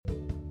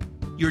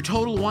Your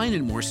Total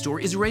Wine & More store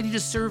is ready to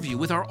serve you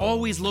with our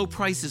always low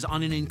prices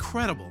on an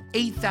incredible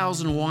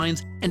 8,000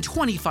 wines and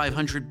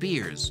 2,500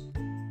 beers.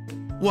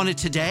 Want it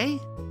today?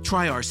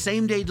 Try our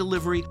same-day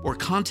delivery or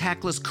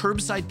contactless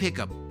curbside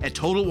pickup at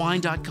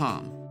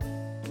TotalWine.com.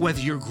 Whether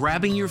you're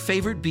grabbing your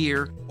favorite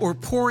beer or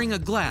pouring a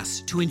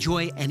glass to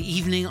enjoy an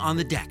evening on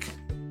the deck,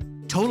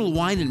 Total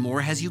Wine &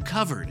 More has you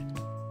covered.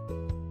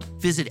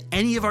 Visit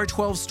any of our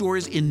 12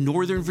 stores in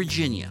Northern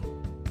Virginia.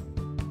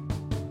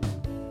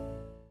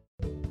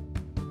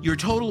 Your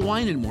Total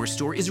Wine & More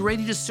store is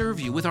ready to serve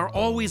you with our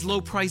always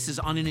low prices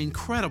on an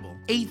incredible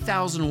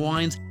 8,000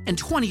 wines and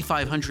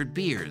 2,500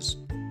 beers.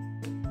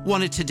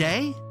 Want it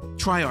today?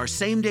 Try our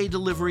same-day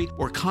delivery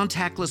or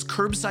contactless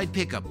curbside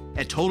pickup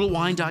at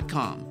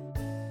TotalWine.com.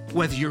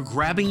 Whether you're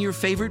grabbing your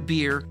favorite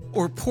beer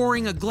or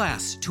pouring a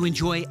glass to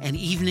enjoy an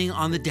evening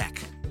on the deck,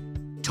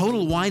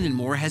 Total Wine &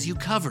 More has you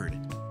covered.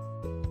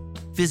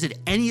 Visit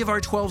any of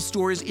our 12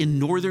 stores in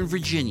Northern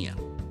Virginia.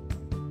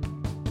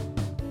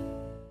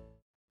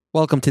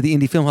 Welcome to the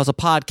Indie Film Hustle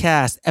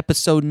Podcast,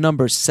 episode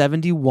number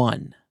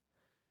 71.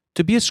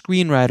 To be a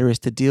screenwriter is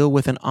to deal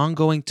with an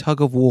ongoing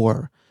tug of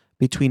war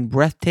between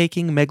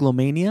breathtaking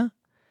megalomania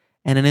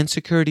and an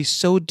insecurity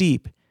so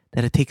deep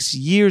that it takes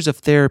years of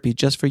therapy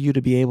just for you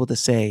to be able to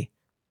say,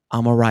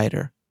 "I'm a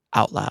writer,"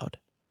 out loud.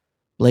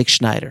 Blake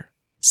Schneider,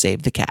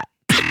 Save the Cat.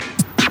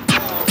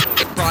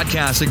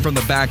 Broadcasting from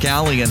the back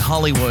alley in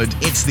Hollywood,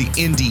 it's the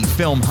Indie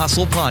Film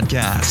Hustle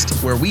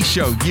Podcast, where we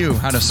show you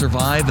how to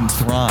survive and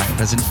thrive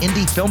as an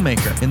indie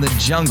filmmaker in the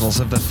jungles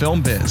of the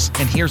film biz.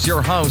 And here's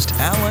your host,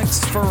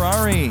 Alex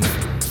Ferrari.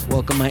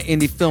 Welcome, my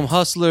indie film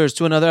hustlers,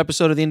 to another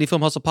episode of the Indie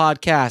Film Hustle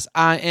Podcast.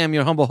 I am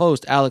your humble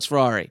host, Alex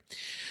Ferrari.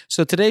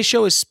 So today's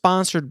show is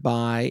sponsored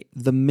by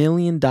The $1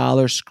 Million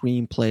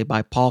Screenplay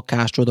by Paul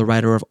Castro, the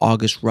writer of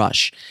August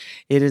Rush.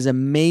 It is an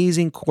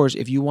amazing course.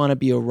 If you want to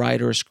be a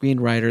writer or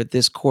screenwriter,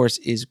 this course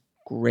is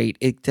great.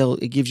 It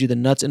gives you the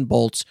nuts and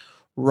bolts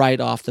right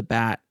off the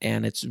bat,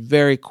 and it's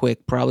very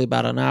quick, probably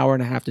about an hour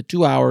and a half to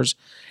 2 hours,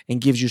 and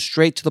gives you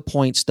straight to the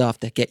point stuff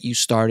that get you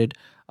started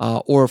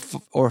or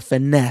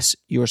finesse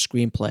your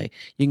screenplay.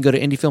 You can go to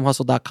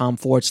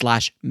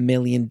indiefilmhustle.com/$1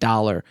 million.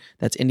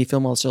 That's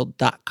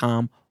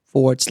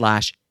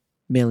indiefilmhustle.com/$1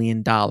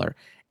 million.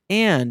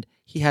 And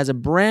he has a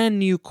brand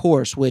new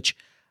course, which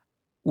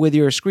whether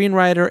you're a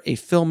screenwriter, a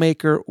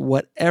filmmaker,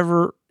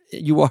 whatever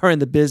you are in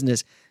the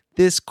business,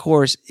 this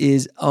course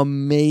is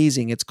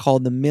amazing. It's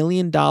called The $1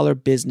 Million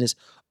Business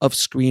of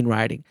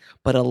Screenwriting.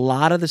 But a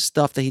lot of the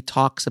stuff that he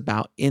talks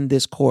about in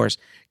this course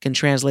can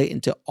translate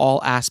into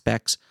all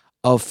aspects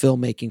of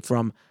filmmaking,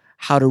 from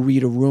how to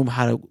read a room,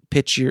 how to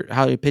pitch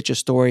a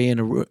story in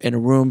a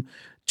room,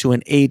 to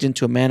an agent,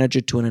 to a manager,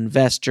 to an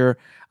investor,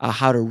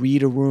 how to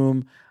read a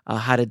room,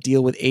 how to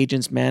deal with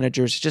agents,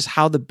 managers, just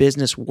how the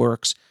business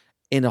works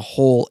in a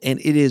whole. And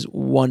it is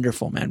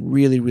wonderful, man.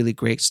 Really, really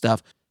great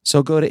stuff.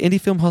 So go to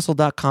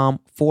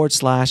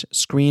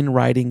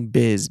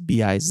indiefilmhustle.com/screenwritingbiz,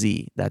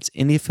 B-I-Z. That's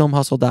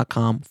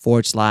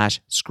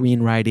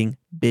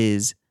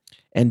indiefilmhustle.com/screenwritingbiz,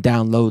 and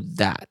download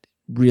that.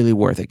 Really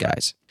worth it,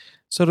 guys.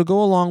 So to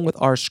go along with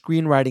our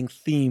screenwriting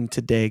theme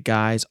today,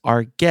 guys,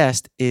 our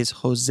guest is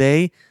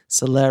Jose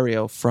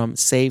Celerio from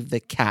Save the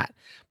Cat,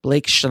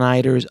 Blake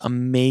Schneider's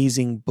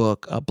amazing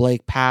book.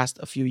 Blake passed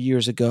a few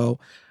years ago,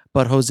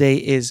 but Jose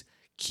is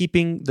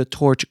keeping the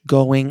torch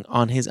going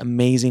on his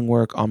amazing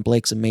work, on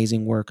Blake's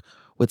amazing work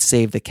with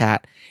Save the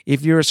Cat.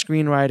 If you're a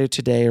screenwriter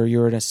today, or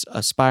you're an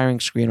aspiring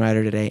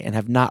screenwriter today and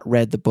have not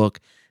read the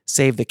book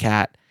Save the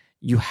Cat,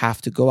 you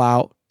have to go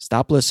out,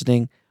 stop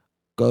listening,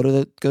 go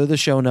to the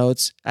show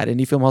notes at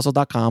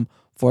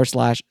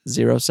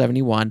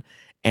indiefilmhustle.com/071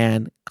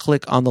 and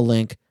click on the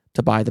link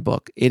to buy the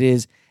book. It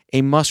is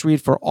a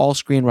must-read for all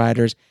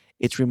screenwriters.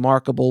 It's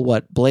remarkable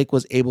what Blake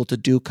was able to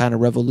do, kind of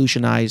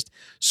revolutionized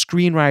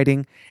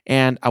screenwriting,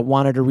 and I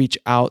wanted to reach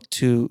out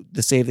to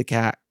the Save the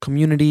Cat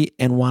community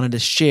and wanted to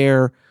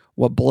share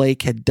what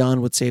Blake had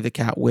done with Save the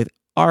Cat with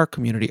our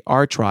community,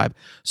 our tribe.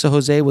 So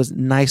Jose was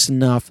nice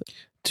enough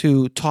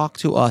to talk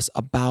to us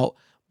about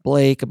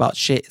Blake, about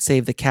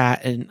Save the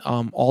Cat, and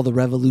all the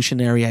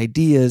revolutionary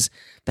ideas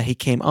that he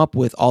came up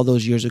with all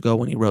those years ago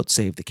when he wrote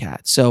Save the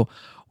Cat. So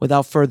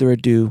without further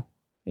ado,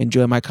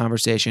 enjoy my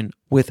conversation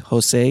with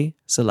Jose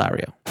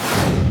Celerio.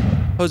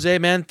 Jose,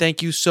 man,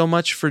 thank you so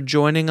much for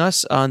joining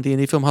us on the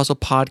Indie Film Hustle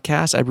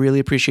podcast. I really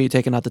appreciate you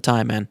taking out the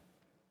time, man.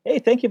 Hey,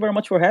 thank you very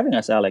much for having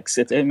us, Alex.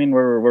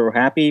 We're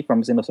happy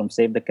from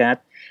Save the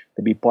Cat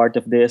to be part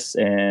of this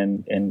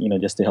and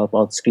just to help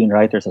out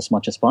screenwriters as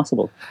much as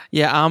possible.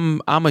 Yeah, I'm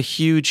a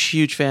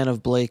huge fan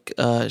of Blake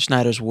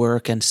Schneider's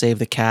work and Save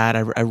the Cat.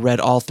 I read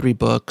all 3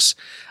 books,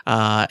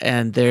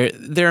 and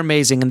they're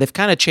amazing, and they've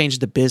kind of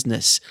changed the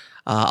business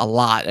a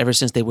lot ever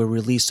since they were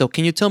released. So,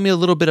 can you tell me a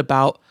little bit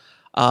about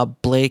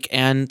Blake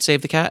and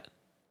Save the Cat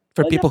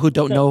for people who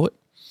don't know it?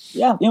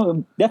 Yeah,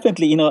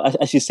 definitely.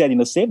 As you said,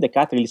 Save the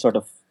Cat really sort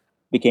of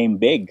became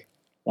big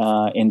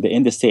in the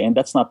industry, and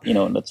that's not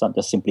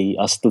just simply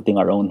us tooting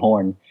our own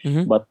horn,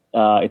 but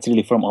it's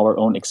really from our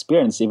own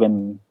experience.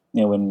 Even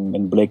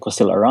when Blake was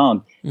still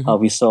around,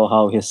 we saw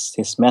how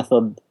his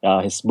method,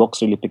 his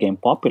books really became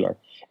popular.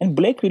 And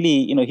Blake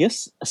really,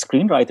 he's a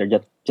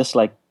screenwriter just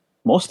like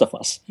most of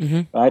us,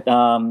 right?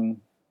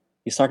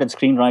 He started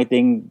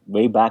screenwriting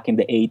way back in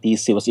the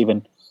 80s.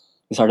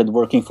 He started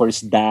working for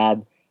his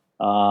dad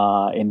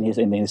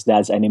in his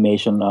dad's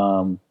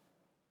animation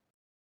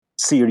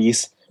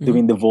series,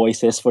 doing the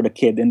voices for the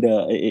kid in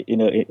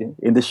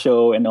the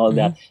show and all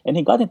that. And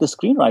he got into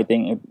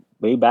screenwriting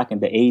way back in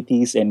the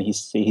 80s, and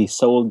he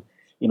sold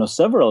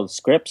several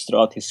scripts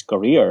throughout his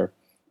career,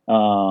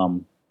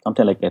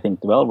 something like I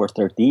think 12 or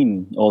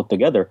 13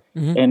 altogether.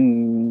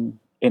 And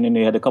then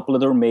he had a couple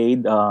that were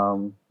made,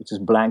 which is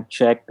Blank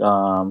Check,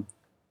 and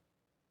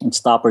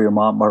Stop or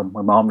My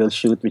Mom Will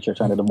Shoot, which are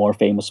kind of the more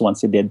famous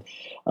ones he did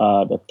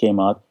that came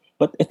out.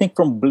 But I think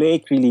from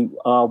Blake, really,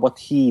 what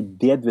he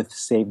did with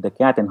Save the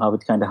Cat and how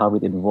it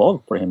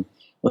evolved for him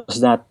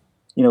was that,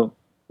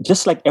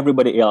 just like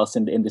everybody else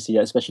in the industry,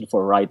 especially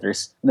for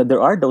writers,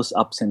 there are those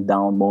ups and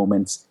down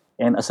moments.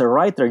 And as a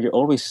writer, you're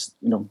always,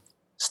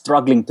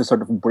 struggling to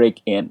sort of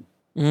break in.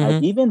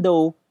 Right? Even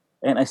though,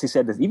 and as he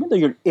said this, even though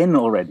you're in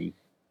already,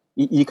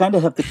 you kind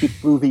of have to keep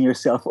proving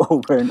yourself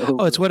over and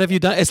over. Oh, it's what have you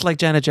done? It's like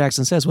Janet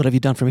Jackson says, what have you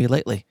done for me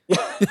lately?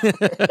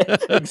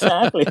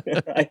 Exactly.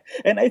 Right?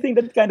 And I think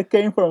that kind of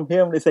came from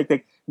him. It's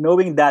like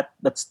knowing that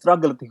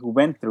struggle that he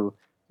went through,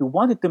 he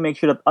wanted to make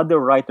sure that other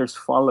writers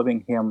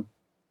following him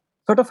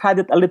sort of had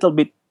it a little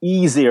bit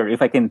easier,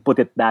 if I can put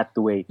it that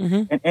way.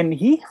 And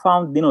he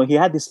found, he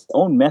had his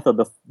own method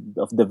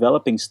of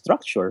developing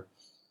structure.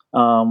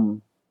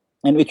 And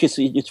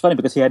it's funny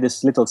because he had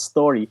this little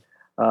story,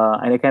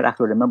 and I can't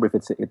actually remember if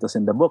it was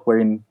in the book,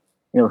 wherein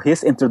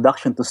his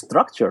introduction to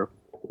structure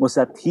was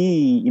that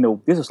he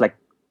this was like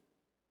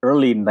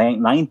early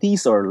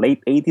 90s or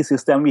late 80s. He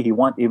was telling me he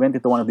went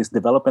into one of these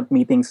development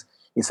meetings.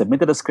 He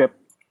submitted a script.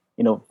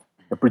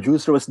 The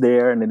producer was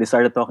there, and then they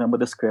started talking about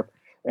the script.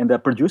 And the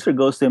producer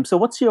goes to him, "So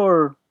what's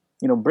your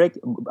break,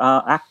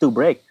 act 2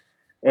 break?"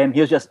 And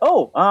he was just,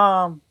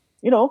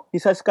 he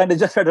says, kind of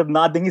just started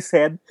nodding his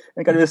head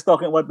and kind of just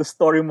talking about the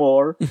story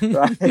more,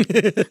 right?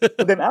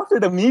 But then after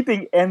the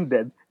meeting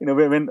ended,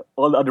 when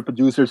all the other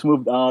producers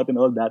moved out and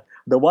all that,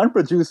 the one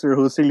producer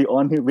who's really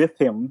with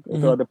him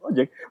throughout the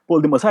project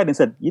pulled him aside and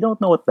said, "You don't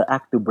know what the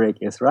act 2 break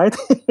is, right?"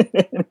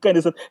 And kind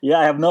of said, "Yeah,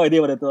 I have no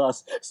idea what it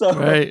was." So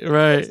right.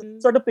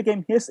 it sort of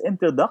became his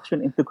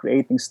introduction into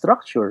creating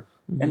structure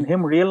and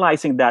him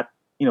realizing that,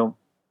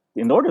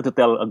 in order to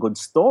tell a good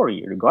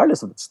story,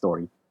 regardless of the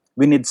story,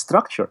 we need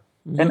structure.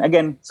 And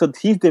again, so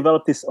he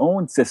developed his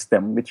own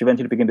system, which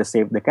eventually became the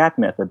Save the Cat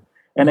method.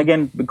 And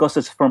again, because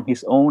it's from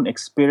his own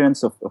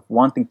experience of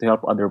wanting to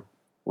help other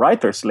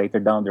writers later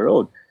down the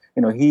road,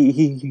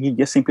 he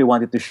just simply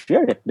wanted to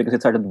share it because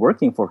it started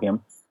working for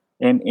him.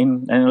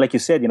 And like you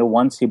said,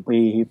 once he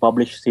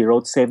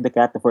wrote Save the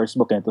Cat, the first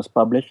book, and it was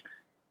published,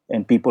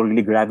 and people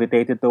really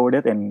gravitated toward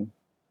it, and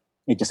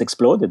it just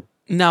exploded.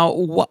 Now,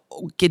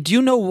 do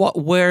you know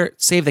where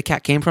Save the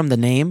Cat came from? The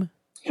name?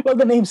 Well,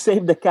 the name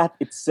 "Save the Cat"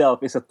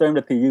 itself is a term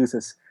that he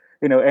uses,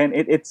 and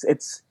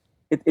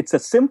it's a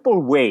simple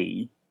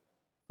way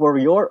for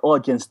your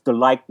audience to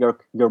like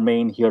your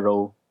main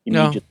hero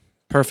immediately.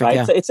 Perfect. Right?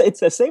 Yeah. So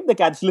it's a "Save the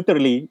Cat"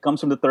 literally comes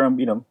from the term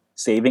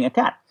saving a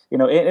cat.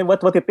 And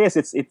what it is,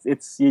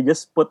 it's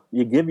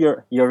you give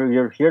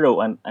your hero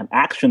an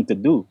action to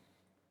do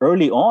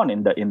early on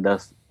in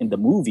the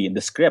movie, in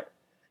the script.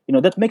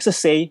 That makes us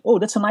say, "Oh,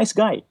 that's a nice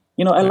guy.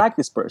 I like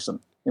this person."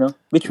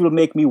 Which will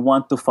make me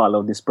want to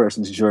follow this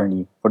person's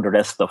journey for the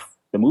rest of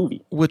the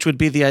movie. Which would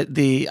be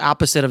the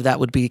opposite of that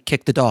would be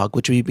Kick the Dog,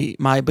 which would be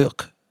my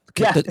book.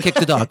 Kick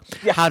the Dog.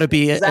 Yeah, How to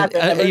be exactly.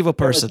 an evil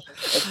person.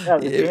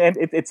 And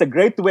it's a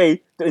great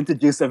way to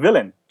introduce a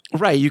villain.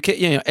 Right.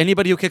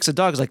 Anybody who kicks a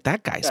dog is like,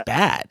 that guy's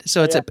bad.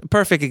 So it's a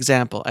perfect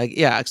example.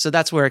 So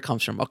that's where it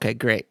comes from. Okay,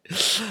 great.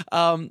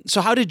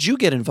 So how did you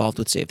get involved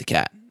with Save the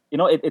Cat?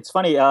 It's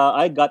funny.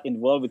 I got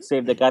involved with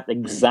Save the Cat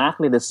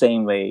exactly the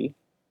same way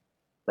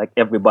like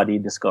everybody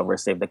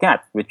discovers Save the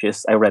Cat, which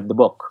is I read the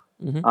book.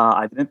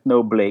 I didn't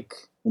know Blake,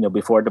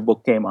 before the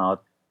book came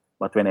out.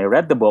 But when I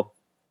read the book,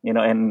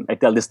 and I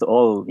tell this to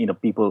all,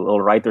 people,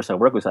 all writers I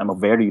work with, I'm a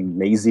very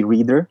lazy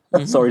reader.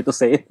 Sorry to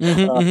say it.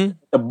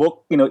 The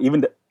book,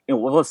 even it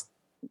was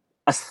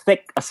as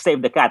thick as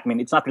Save the Cat. I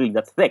mean, it's not really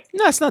that thick.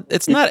 No, it's not.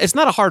 It's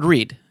not a hard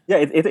read. Yeah,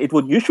 it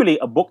would usually,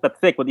 a book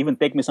that thick would even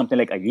take me something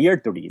like a year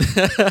to read.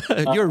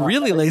 You're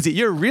really lazy.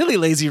 You're a really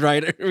lazy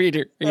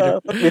reader.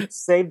 But with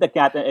Save the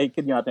Cat,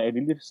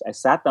 I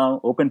sat down,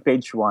 opened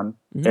page 1,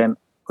 and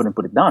couldn't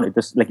put it down. It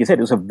was, like you said,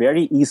 it was a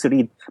very easy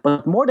read.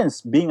 But more than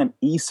being an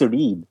easy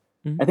read,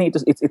 I think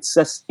it's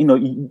just,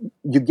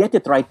 you get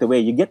it right away.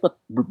 You get what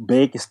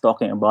Blake is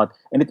talking about.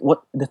 And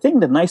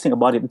the nice thing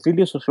about it, it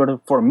really was sort of,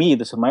 for me,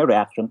 this is my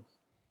reaction,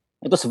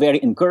 it was very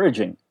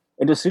encouraging.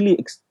 It was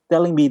really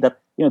telling me that,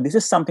 this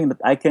is something that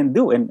I can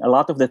do. And a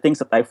lot of the things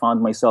that I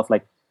found myself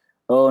like,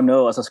 oh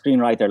no, as a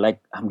screenwriter, like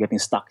I'm getting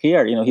stuck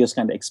here. He was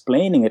kind of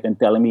explaining it and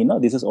telling me, no,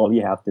 this is all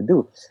you have to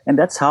do. And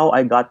that's how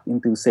I got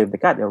into Save the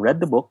Cat. I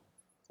read the book.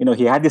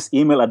 He had this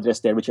email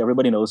address there, which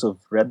everybody knows who've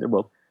read the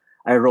book.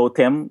 I wrote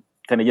him,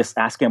 kind of just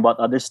asking about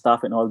other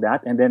stuff and all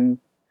that. And then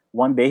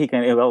one day he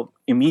kind of, well,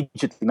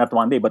 immediately, not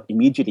one day, but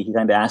immediately he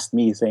kind of asked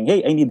me saying,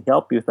 hey, I need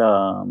help with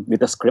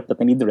a script that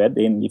I need read,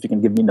 and if you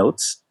can give me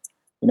notes,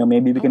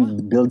 maybe we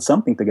can build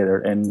something together.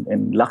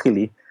 And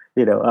luckily,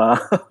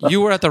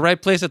 you were at the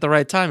right place at the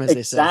right time, as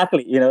they say.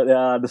 Exactly.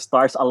 The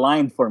stars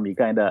aligned for me,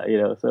 kind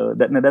of, so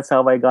that's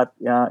how I got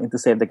into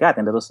Save the Cat.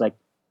 And that was like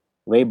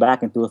way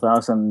back in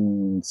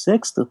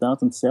 2006,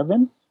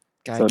 2007.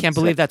 God, So I can't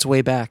believe that's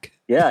way back.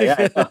 Yeah,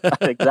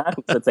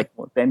 exactly. So it's like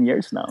 10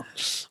 years now.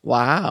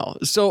 Wow.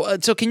 So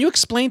can you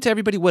explain to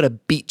everybody what a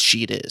beat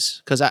sheet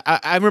is? Because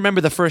I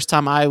remember the first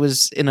time I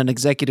was in an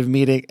executive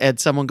meeting and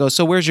someone goes,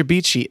 so where's your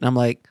beat sheet? And I'm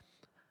like,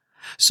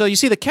 so you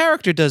see the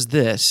character does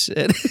this.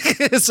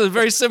 It's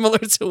very similar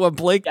to what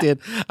Blake did.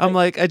 I'm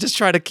like, I just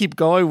try to keep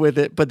going with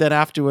it. But then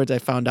afterwards I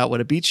found out what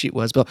a beat sheet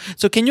was. But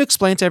so can you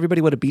explain to everybody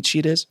what a beat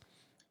sheet is?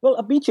 Well,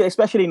 a beat sheet,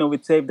 especially,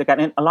 with Save the Cat,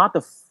 and a lot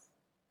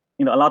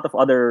of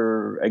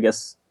other, I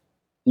guess,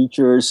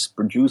 teachers,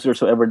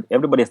 producers, whoever,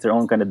 everybody has their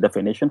own kind of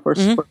definition for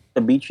what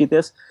the beat sheet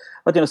is.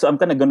 But, so I'm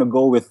kind of going to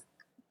go with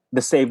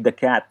the Save the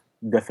Cat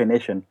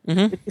definition.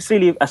 It's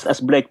really,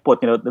 as Blake put,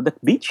 the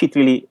beat sheet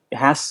really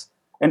has,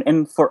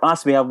 and for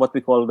us, we have what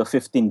we call the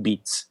 15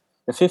 beats,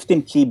 the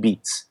 15 key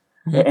beats.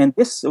 And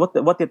this,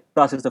 what it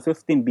does is the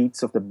 15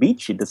 beats of the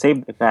beat sheet, the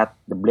Save the Cat,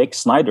 the Blake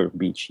Snyder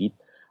beat sheet.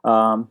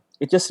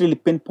 It just really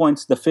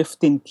pinpoints the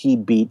 15 key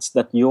beats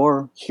that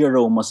your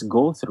hero must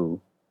go through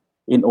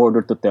in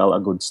order to tell a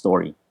good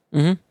story.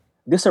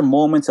 These are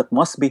moments that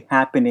must be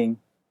happening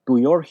to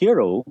your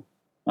hero,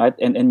 right?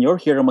 And your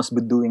hero must be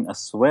doing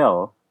as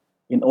well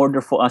in order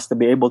for us to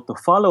be able to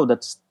follow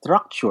that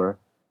structure,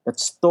 that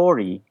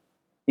story,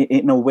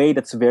 in a way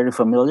that's very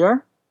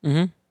familiar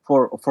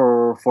for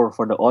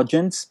the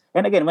audience.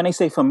 And again, when I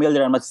say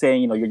familiar, I'm not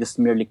saying, you're just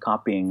merely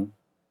copying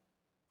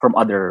from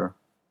other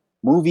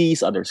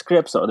movies, other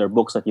scripts, or other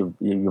books that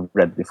you've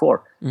read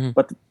before.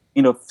 But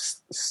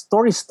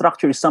story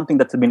structure is something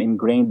that's been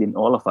ingrained in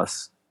all of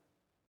us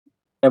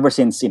ever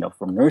since,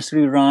 from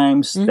nursery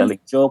rhymes, telling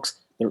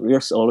jokes. There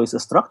is always a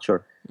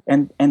structure,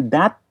 and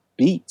that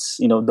beats,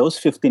 those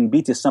 15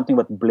 beats is something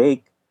that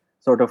Blake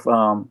sort of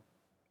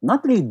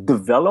not really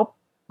developed,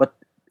 but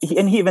he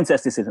even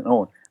says this is his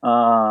own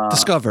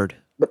discovered.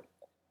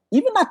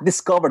 Even not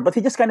discovered, but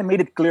he just kind of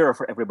made it clearer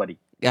for everybody.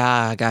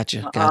 Yeah,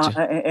 gotcha.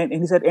 And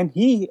he said, and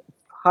he,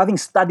 having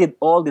studied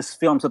all these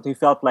films that he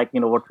felt like,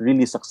 what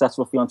really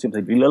successful films he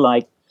really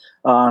liked,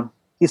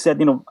 he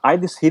said,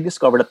 he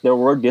discovered that there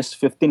were these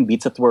 15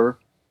 beats that were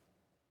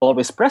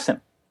always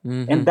present.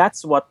 And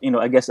that's what,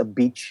 I guess a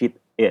beat sheet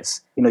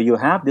is. You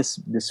have this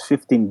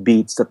 15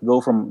 beats that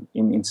go from,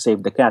 in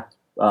Save the Cat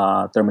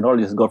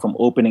terminology, go from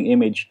opening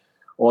image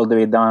all the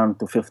way down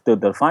to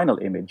the final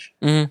image.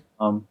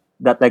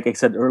 That, like I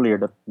said earlier,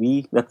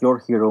 that your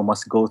hero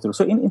must go through.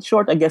 So in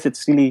short, I guess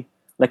it's really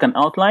like an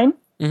outline,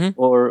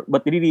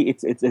 but really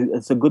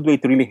it's a good way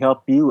to really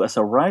help you as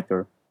a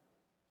writer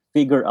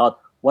figure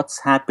out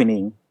what's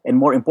happening, and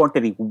more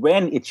importantly,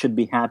 when it should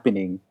be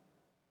happening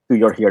to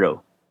your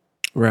hero.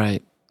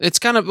 Right. It's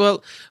kind of,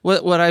 well,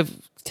 what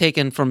I've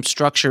taken from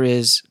structure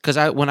is, because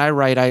when I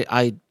write,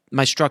 I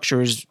my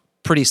structure is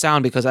pretty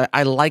sound because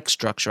I like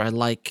structure. I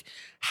like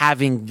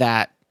having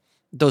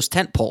those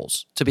tent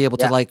poles to be able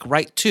to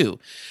write to.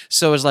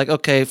 So it's like,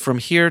 okay, from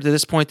here to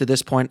this point,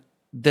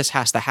 this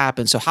has to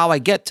happen. So how I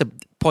get to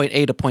point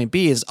A to point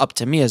B is up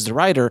to me as the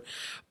writer,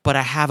 but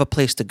I have a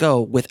place to go.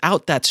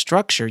 Without that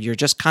structure, you're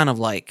just kind of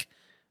like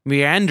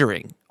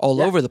meandering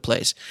all over the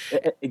place.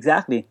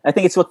 Exactly. I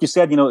think it's what you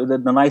said,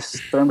 the nice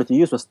term that you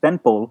used was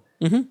tent pole,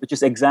 which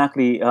is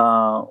exactly,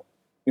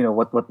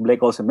 what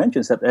Blake also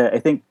mentions, that I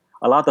think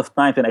a lot of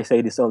times, and I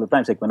say this all the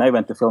time, it's like when I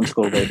went to film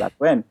school way back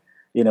when,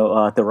 the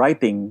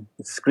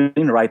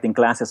screenwriting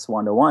classes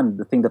 101,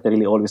 the thing that I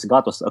really always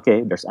got was,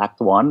 okay, there's act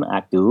 1,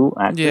 act 2,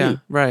 act 3. Yeah,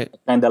 right.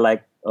 Kind of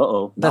like,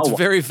 that's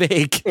very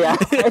vague. Yeah.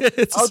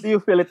 How do you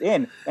fill it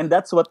in? And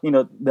that's what,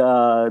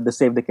 the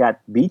Save the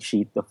Cat beat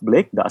sheet of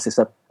Blake does, is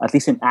that at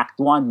least in act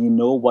 1, you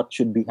know what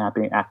should be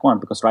happening in act 1,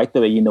 because right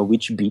away you know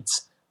which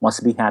beats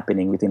must be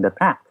happening within that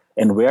act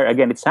and where,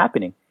 again, it's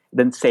happening.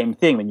 Then same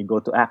thing when you go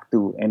to act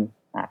 2 and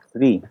act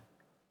 3.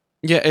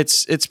 Yeah,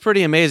 it's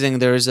pretty amazing.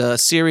 There's a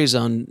series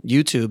on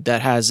YouTube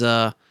that has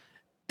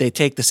they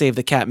take the Save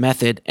the Cat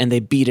method and they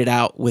beat it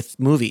out with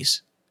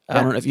movies. I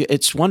don't know if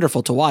it's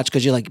wonderful to watch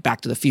because you're like Back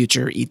to the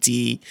Future,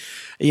 E.T.,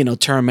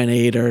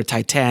 Terminator,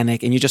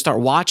 Titanic, and you just start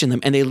watching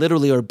them and they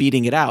literally are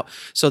beating it out.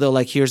 So they're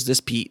like, here's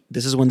this beat.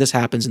 This is when this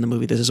happens in the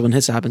movie. This is when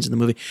this happens in the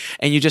movie.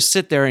 And you just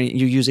sit there and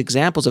you use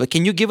examples of it.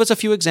 Can you give us a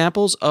few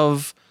examples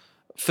of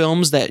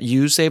films that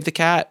use Save the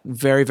Cat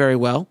very, very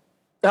well?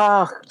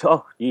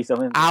 Geez.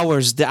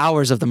 The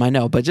hours of them, I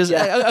know, but just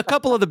a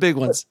couple of the big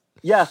ones.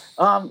 Yeah,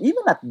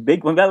 even that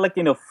big one, well, like,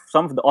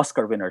 some of the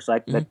Oscar winners,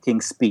 like the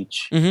King's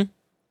Speech,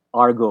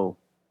 Argo.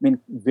 I mean,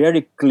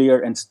 very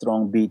clear and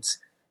strong beats.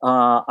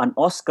 An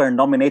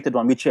Oscar-nominated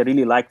one, which I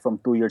really liked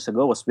from 2 years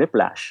ago, was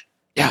Whiplash.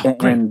 Yeah,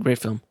 great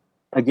film.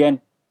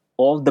 Again,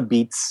 all the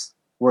beats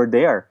were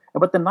there.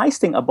 But the nice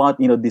thing about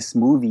these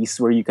movies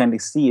where you kind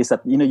of see is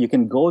that you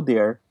can go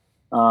there,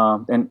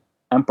 and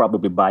I'm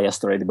probably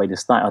biased already by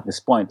this time at this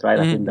point, right?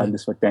 I've been done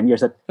this for 10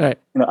 years. That Right.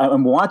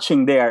 I'm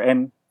watching there,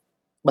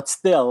 but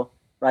still,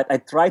 right? I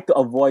try to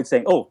avoid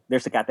saying, "Oh,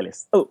 there's a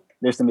catalyst. Oh,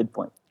 there's the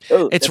midpoint."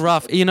 Oh, It's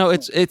rough.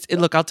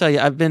 Look, I'll tell you,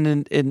 I've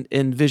been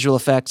in visual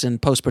effects and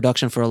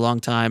post-production for a long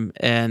time.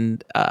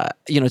 And,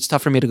 it's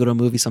tough for me to go to a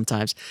movie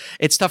sometimes.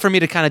 It's tough for me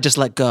to kind of just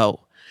let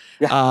go.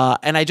 Yeah.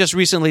 And I just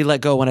recently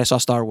let go when I saw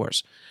Star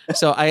Wars.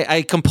 So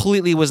I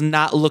completely was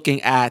not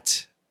looking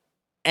at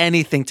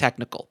anything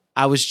technical.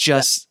 I was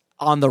just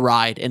on the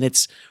ride. And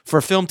it's for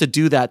a film to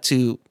do that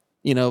to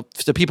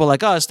people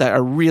like us that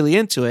are really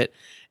into it.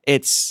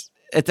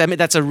 I mean,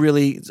 that's a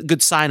really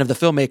good sign of the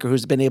filmmaker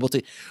who's been able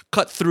to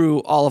cut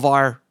through all of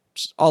our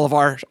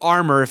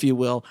armor, if you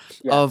will,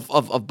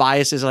 of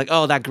biases. Like,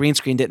 oh, that green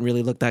screen didn't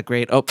really look that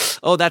great.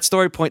 Oh, that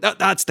story point. Oh,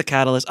 that's the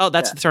catalyst. Oh,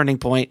 that's the turning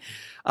point.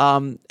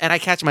 And I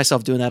catch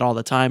myself doing that all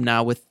the time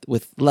now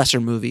with lesser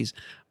movies.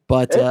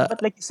 But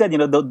like you said,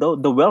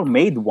 the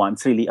well-made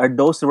ones really are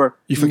those where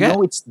you forget.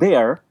 It's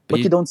there, but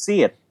you don't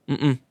see it.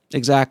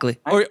 Exactly.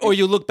 Or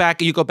you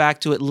go back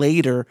to it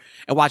later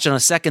and watch it on a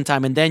second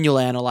time, and then you'll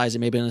analyze it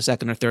maybe in a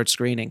second or third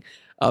screening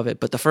of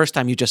it. But the first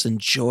time you just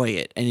enjoy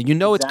it, and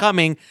it's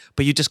coming,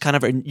 but you just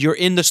you're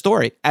in the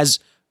story as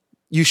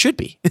you should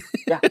be.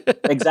 Yeah,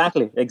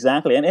 exactly.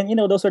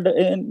 And those are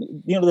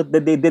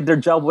they did their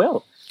job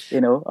well.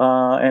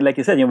 And like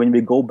you said, when we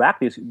go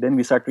back, then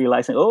we start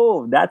realizing,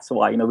 oh, that's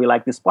why we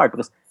like this part,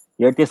 because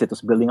here it is. It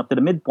was building up to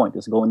the midpoint. It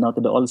was going out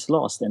to the all is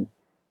lost and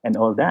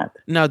all that.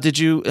 Now,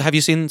 have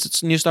you seen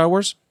new Star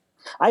Wars?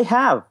 I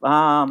have.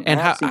 And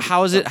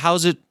how is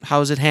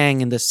it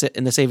hang in the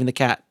Saving the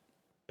Cat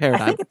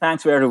paradigm? I think it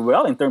hangs very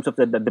well in terms of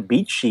the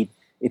beat sheet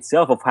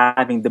itself, of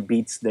having the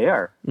beats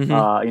there.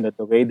 The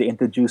way they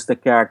introduce the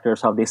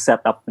characters, how they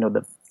set up,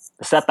 the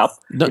setup.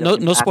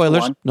 No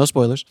spoilers. No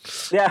spoilers.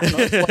 Yeah,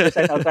 no spoilers.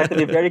 I'll try to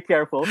be very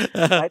careful.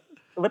 Right?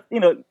 But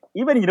even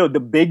the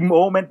big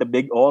moment, the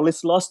big all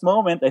is lost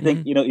moment. I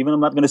think even I'm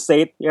not going to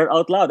say it here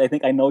out loud. I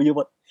think I know you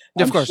what.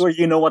 I'm sure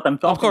you know what I'm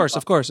talking about.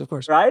 Of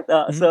course. Right?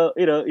 So,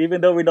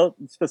 even though we know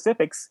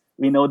specifics,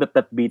 we know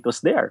that beat was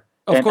there.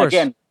 Of course.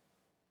 Again,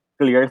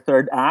 clear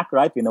third act,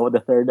 right? We know what the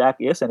third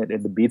act is, and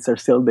the beats are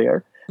still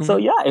there. So,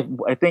 yeah,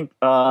 I think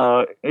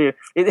I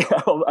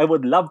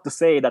would love to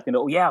say that,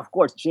 of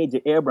course,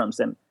 J.J. Abrams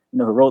and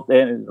wrote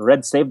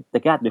Red Saved the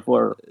Cat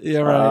before.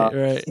 Yeah,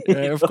 right.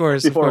 Of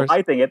course, before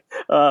writing it.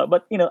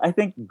 But I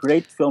think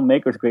great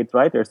filmmakers, great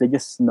writers, they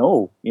just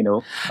know.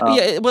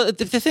 Yeah. Well,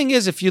 the thing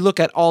is, if you look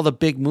at all the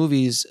big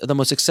movies, the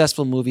most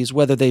successful movies,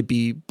 whether they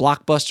be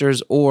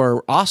blockbusters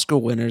or Oscar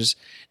winners,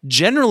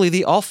 generally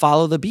they all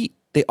follow the beat.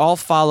 They all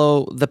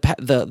follow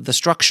the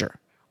structure.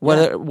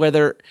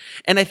 Whether,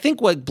 and I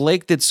think what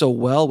Blake did so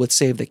well with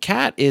Save the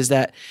Cat is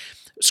that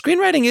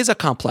screenwriting is a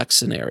complex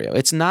scenario.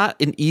 It's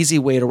not an easy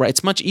way to write.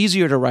 It's much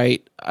easier to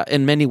write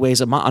in many ways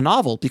a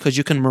novel, because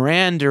you can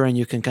meander and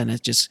you can kind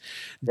of just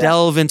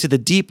delve into the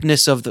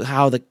deepness of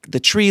how the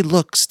tree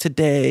looks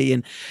today.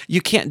 And you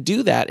can't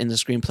do that in the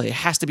screenplay. It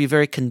has to be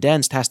very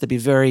condensed, has to be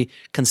very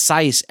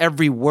concise.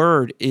 Every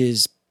word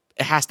it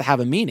has to have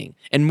a meaning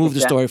and move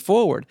the story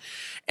forward.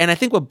 And I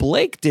think what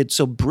Blake did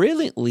so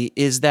brilliantly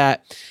is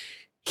that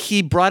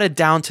he brought it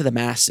down to the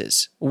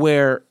masses,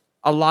 where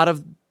a lot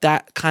of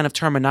that kind of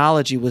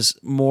terminology was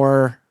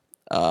more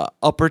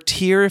upper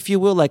tier, if you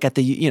will, like at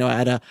the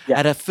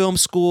at a film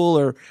school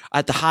or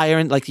at the higher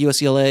end, like the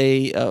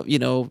UCLA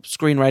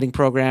screenwriting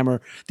program,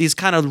 or these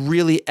kind of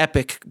really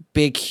epic,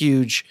 big,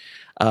 huge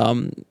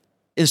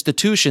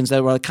institutions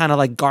that were kind of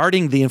like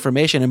guarding the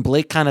information. And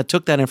Blake kind of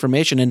took that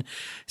information and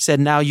said,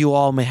 "Now you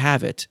all may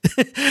have it,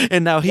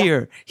 and now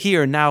here,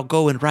 now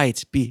go and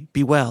write. Be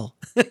well."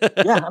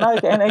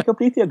 And I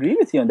completely agree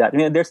with you on that. I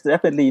mean, there's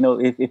definitely,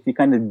 if you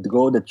kind of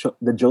go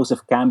the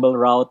Joseph Campbell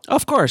route,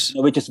 of course,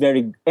 which is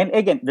very, and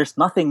again, there's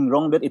nothing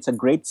wrong with it. It's a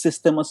great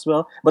system as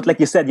well. But like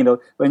you said,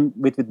 when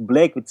with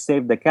Blake, with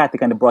Save the Cat, he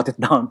kind of brought it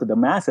down to the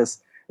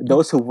masses.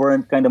 Those who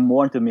weren't kind of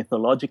more into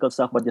mythological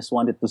stuff, but just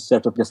wanted to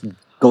sort of just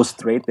go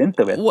straight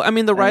into it. Well, I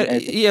mean,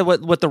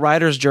 what the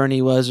writer's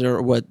journey was,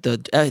 or what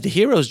the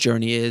hero's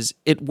journey is,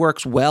 it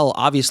works well,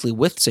 obviously,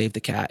 with Save the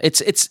Cat.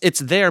 It's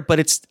there, but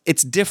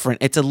it's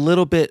different. It's a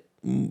little bit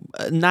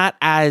not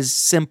as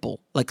simple.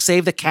 Like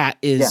Save the Cat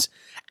is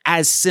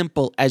as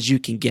simple as you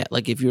can get.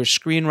 Like if you're a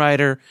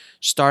screenwriter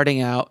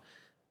starting out,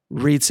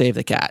 read Save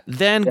the Cat,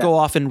 then go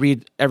off and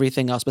read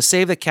everything else. But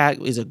Save the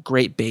Cat is a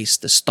great base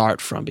to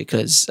start from,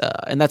 because,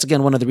 and that's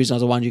again one of the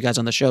reasons I wanted you guys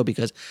on the show,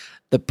 because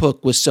the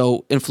book was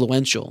so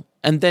influential.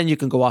 And then you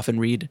can go off and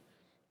read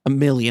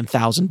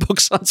 1,000,000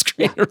 books on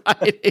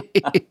screenwriting.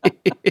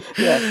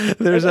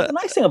 There's the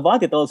nice thing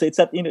about it also, it's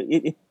that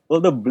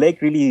although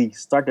Blake really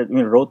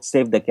wrote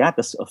Save the Cat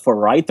for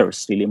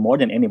writers, really more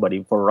than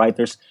anybody, for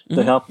writers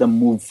to help them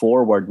move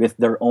forward with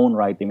their own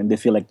writing when they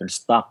feel like they're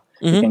stuck.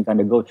 They can kind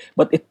of go,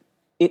 but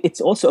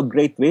it's also a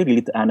great way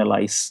really to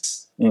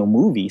analyze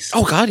movies.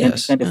 Oh God,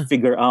 yes. And kind of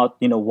figure out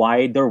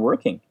why they're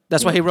working.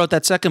 That's why he wrote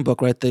that second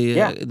book, right?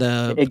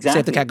 The exactly.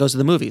 Save the Cat Goes to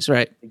the Movies,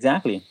 right?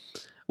 Exactly.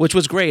 Which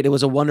was great. It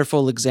was a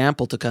wonderful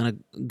example to kind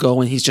of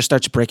go, and he just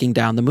starts breaking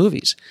down the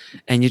movies,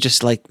 and you're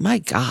just like, my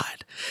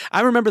God.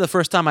 I remember the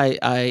first time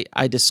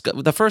I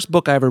discovered, the first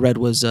book I ever read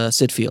was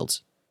Sid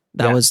Field's.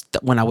 That was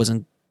when I was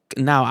in.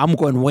 Now I'm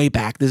going way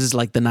back. This is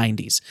like the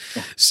 90s.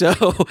 So,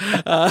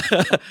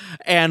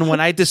 and when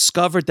I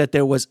discovered that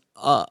there was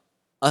a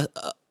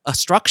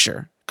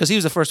structure, because he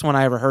was the first one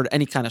I ever heard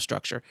any kind of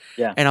structure.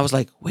 Yeah. And I was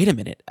like, wait a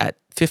minute, at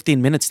 15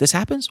 minutes this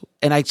happens?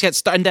 And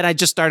and then I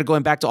just started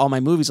going back to all my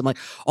movies. I'm like,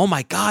 oh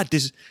my God,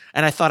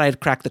 and I thought I had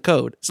cracked the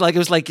code.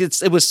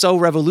 It was so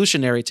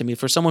revolutionary to me.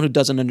 For someone who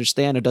doesn't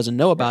understand or doesn't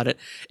know about it,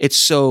 it's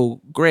so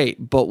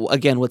great. But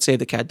again, what Save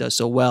the Cat does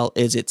so well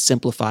is it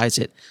simplifies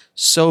it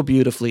so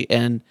beautifully.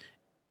 And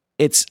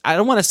I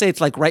don't want to say it's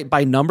like right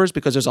by numbers,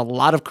 because there's a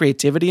lot of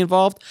creativity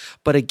involved,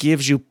 but it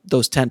gives you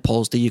those tent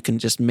poles that you can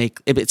just make.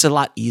 It's a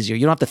lot easier.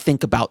 You don't have to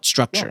think about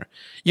structure.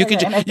 You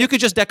could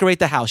just decorate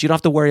the house. You don't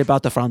have to worry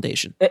about the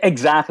foundation.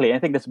 Exactly. I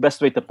think that's the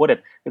best way to put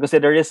it, because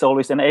there is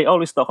always, and I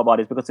always talk about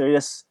it, because there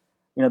is,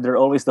 there are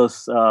always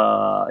those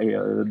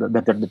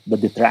the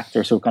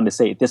detractors who kind of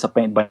say it is a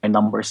paint by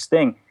numbers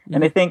thing. Mm-hmm.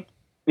 And I think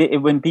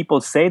when people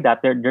say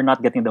that, they're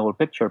not getting the whole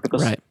picture,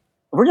 because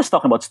we're just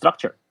talking about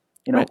structure.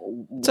 Right.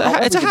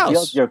 It's a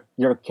house.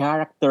 Your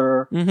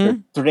character, their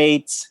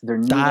traits, their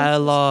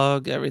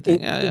dialogue,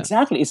 everything.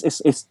 Exactly.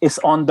 It's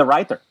on the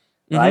writer,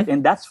 right?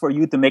 And that's for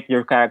you to make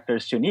your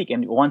characters unique.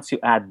 And once you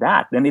add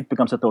that, then it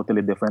becomes a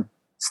totally different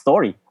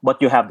story.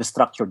 But you have the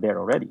structure there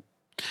already.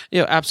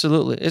 Yeah,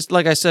 absolutely. It's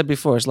like I said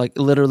before. It's like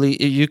literally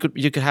you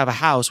could have a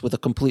house with a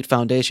complete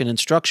foundation and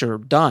structure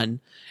done.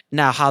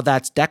 Now, how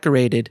that's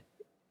decorated,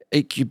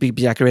 it could be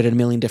decorated a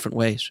million different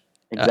ways.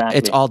 Exactly.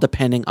 It's all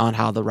depending on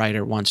how the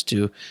writer wants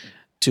to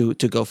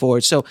go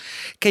forward. So,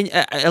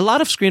 a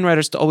lot of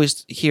screenwriters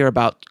always hear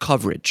about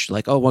coverage,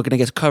 like, oh, we're going to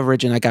get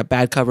coverage, and I got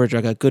bad coverage, or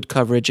I got good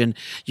coverage, and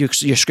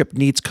your script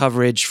needs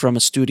coverage from a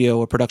studio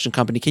or production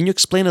company. Can you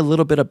explain a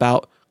little bit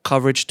about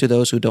coverage to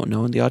those who don't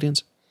know in the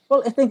audience?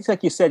 Well, I think it's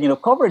like you said,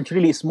 coverage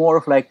really is more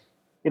of like,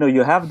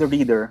 you have the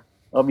reader.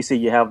 Obviously,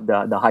 you have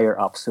the higher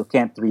ups who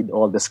can't read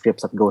all the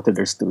scripts that go to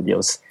their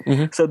studios.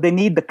 Mm-hmm. So they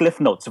need the Cliff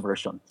Notes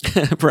version,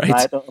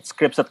 right? Of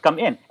scripts that come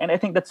in. And I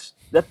think that's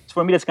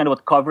for me, that's kind of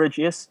what coverage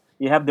is.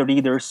 You have the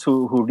readers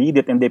who read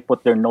it and they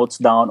put their notes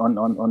down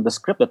on the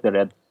script that they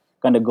read,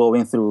 kind of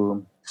going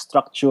through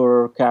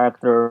structure,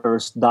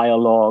 characters,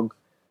 dialogue,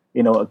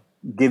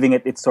 giving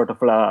it its sort of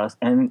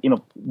and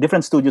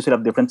different studios will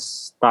have different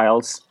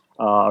styles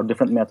or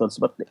different methods,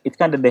 but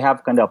they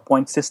have kind of a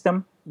point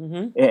system.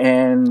 Mm-hmm.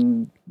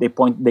 And they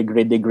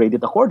grade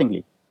it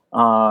accordingly,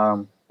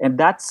 and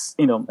that's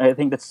I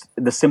think that's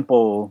the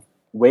simple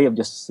way of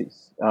just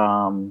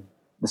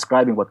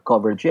describing what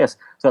coverage is.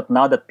 So that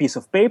now that piece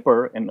of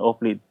paper, and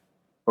hopefully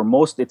for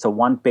most it's a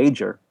one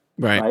pager,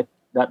 right?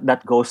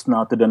 That goes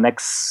now to the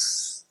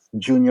next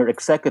junior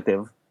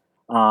executive.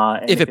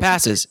 If it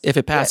passes,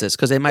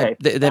 because they might.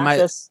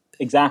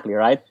 Exactly,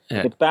 right.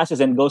 Yeah. It passes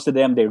and goes to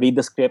them. They read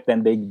the script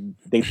and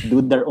they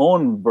do their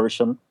own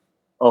version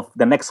of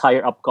the next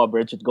higher up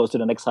coverage. It goes to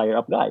the next higher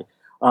up guy.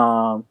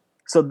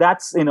 So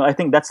that's I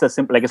think that's the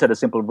simple, like I said, a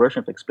simple version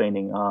of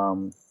explaining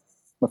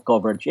what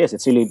coverage is.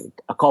 It's really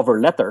a cover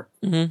letter,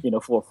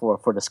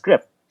 for the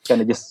script,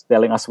 kind of just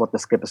telling us what the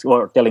script is,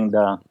 or telling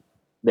the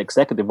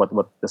executive what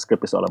the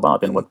script is all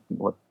about, and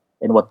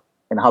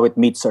and how it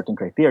meets certain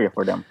criteria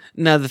for them.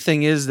 Now, the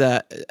thing is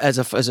that as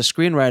a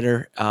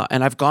screenwriter,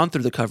 and I've gone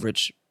through the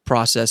coverage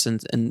process in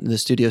the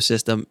studio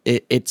system,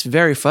 it's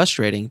very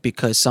frustrating,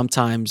 because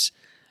sometimes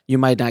you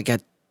might not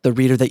get the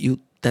reader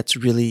that's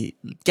really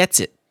gets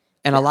it.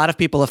 And a lot of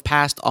people have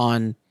passed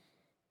on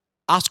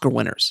Oscar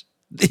winners,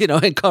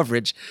 in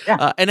coverage.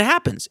 Yeah. And it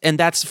happens. And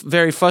that's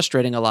very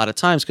frustrating a lot of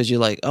times, because you're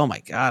like, oh my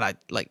God,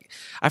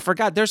 I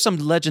forgot. There's some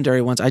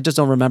legendary ones. I just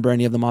don't remember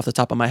any of them off the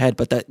top of my head,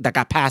 but that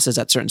got passes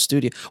at certain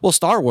studio. Well,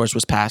 Star Wars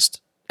was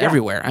passed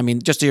everywhere. I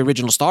mean, just the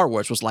original Star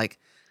Wars was like,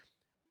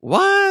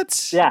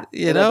 what? Yeah.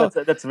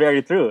 That's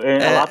very true.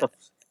 And a lot of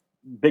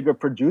bigger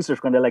producers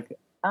kind of like,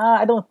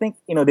 I don't think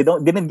they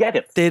didn't get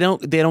it. They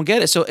don't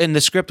get it. So, and the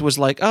script was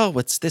like, oh,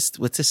 what's this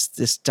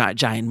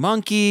giant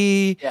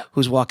monkey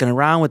who's walking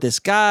around with this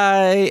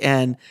guy,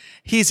 and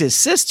he's his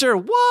sister.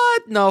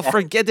 What? No,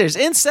 forget. There's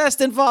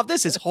incest involved.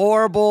 This is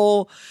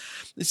horrible.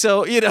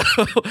 So so it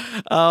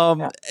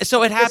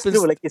happens.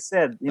 True, like you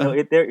said,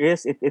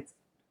 it's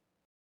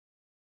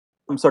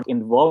some sort of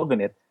involved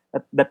in it,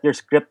 that your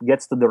script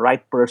gets to the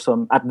right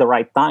person at the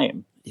right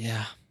time.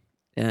 Yeah.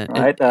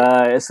 Right,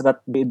 so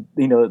that they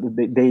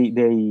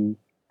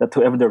that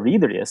whoever the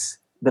reader is,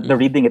 that they're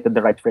reading it in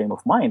the right frame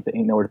of mind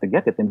in order to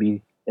get it and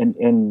be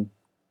and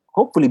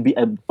hopefully be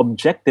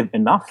objective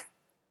enough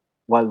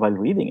while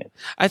reading it.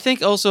 I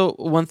think also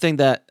one thing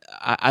that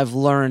I've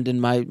learned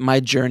in my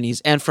journeys,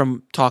 and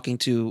from talking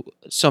to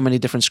so many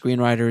different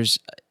screenwriters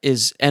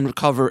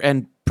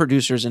and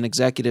producers and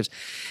executives,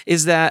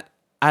 is that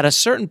at a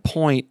certain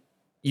point,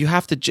 you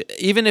have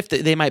to, even if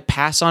they might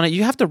pass on it,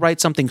 you have to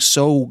write something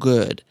so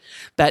good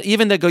that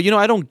even they go,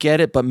 I don't get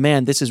it, but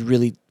man, this is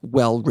really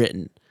well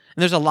written.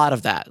 And there's a lot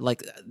of that.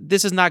 Like,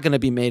 this is not going to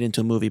be made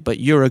into a movie, but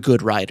you're a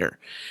good writer.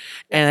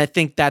 And I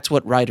think that's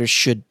what writers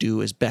should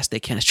do as best they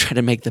can, is try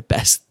to make the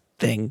best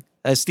thing.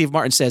 As Steve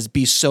Martin says,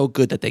 be so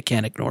good that they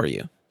can't ignore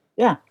you.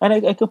 Yeah,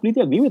 and I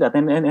completely agree with that.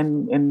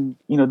 And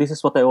this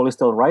is what I always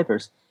tell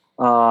writers,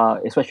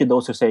 especially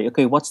those who say,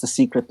 okay, what's the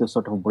secret to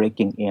sort of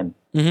breaking in?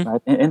 Mm-hmm.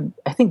 Right? And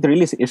I think there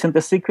really isn't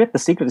a secret. The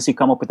secret is you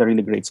come up with a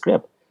really great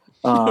script,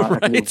 a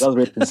really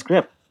well-written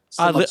script.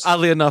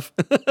 Oddly enough.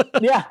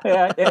 Yeah,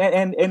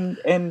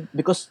 and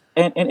because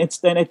and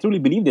I truly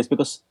believe this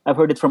because I've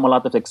heard it from a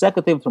lot of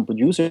executives, from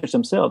producers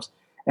themselves,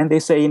 and they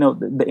say,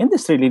 the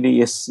industry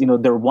really is,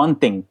 they're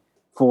wanting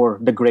for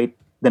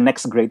the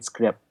next great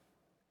script,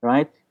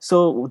 right?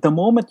 So the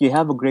moment you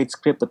have a great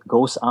script that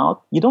goes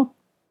out,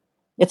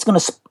 it's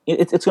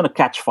gonna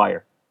catch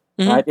fire,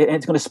 Mm-hmm. right? And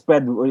it's gonna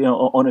spread,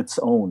 on its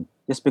own,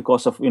 just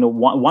because of,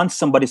 once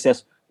somebody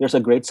says there's a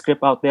great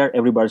script out there,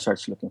 everybody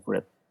starts looking for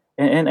it.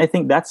 And I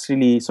think that's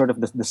really sort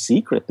of the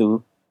secret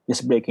to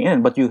this breaking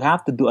in. But you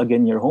have to do,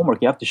 again, your homework.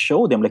 You have to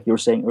show them, like you were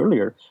saying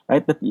earlier,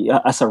 right? That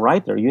as a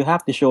writer, you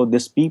have to show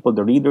these people,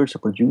 the readers, the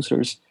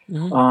producers,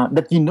 Mm-hmm.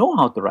 that you know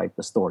how to write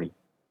the story.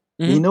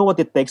 Mm-hmm. You know what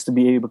it takes to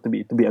be able to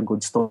be a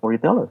good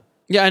storyteller.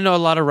 Yeah, I know a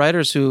lot of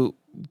writers who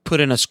put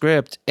in a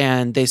script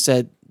and they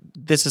said,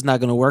 this is not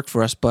going to work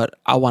for us, but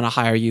I want to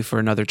hire you for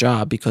another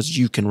job because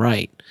you can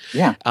write.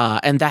 Yeah.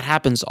 And that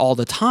happens all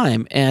the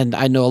time. And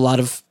I know a lot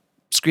of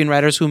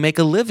screenwriters who make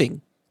a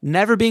living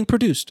never being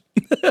produced.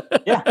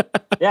 Yeah.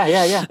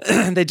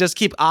 They just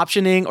keep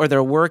optioning, or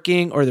they're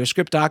working, or they're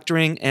script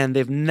doctoring, and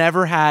they've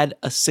never had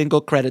a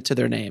single credit to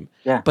their name.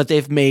 Yeah. But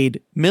they've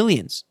made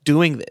millions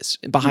doing this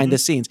behind the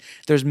scenes.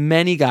 There's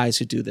many guys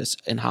who do this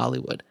in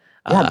Hollywood.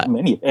 Yeah,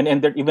 many.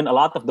 And there are even a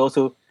lot of those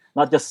who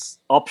not just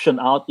option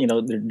out,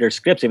 their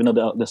scripts, even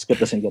though the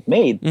script doesn't get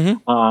made,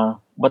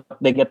 but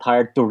they get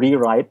hired to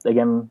rewrite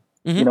again,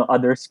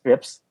 other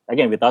scripts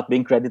again without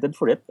being credited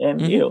for it,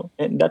 and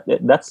and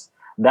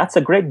that's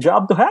a great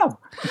job to have.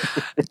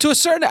 To a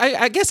certain,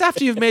 I guess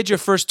after you've made your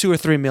first 2 or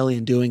 3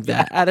 million doing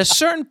that, at a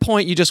certain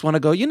point you just want to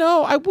go,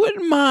 I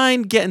wouldn't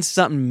mind getting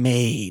something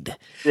made.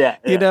 Yeah.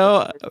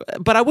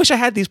 But I wish I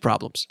had these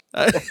problems.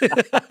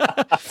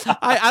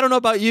 I don't know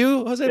about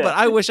you, Jose, but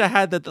I wish I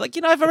had that. Like,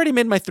 I've already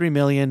made my 3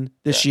 million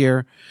this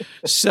year,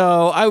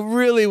 so I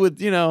really would,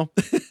 Then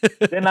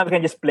I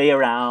can just play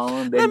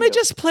around. Let me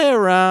just play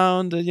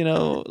around.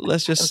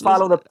 Let's just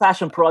follow the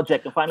passion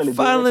project and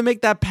finally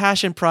make that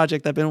passion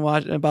project. I've been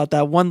watching about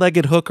that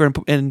one-legged hooker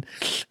in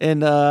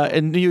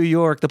New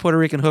York, the Puerto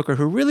Rican hooker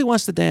who really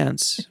wants to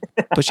dance,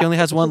 but she only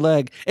has one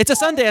leg. It's a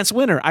Sundance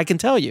winner, I can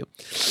tell you.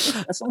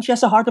 As long as she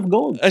has a heart of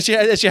gold. She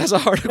has a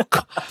heart of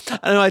gold.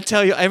 I know. I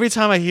tell you, every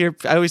time I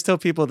always tell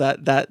people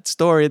that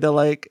story. They're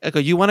like,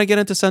 "Okay, you want to get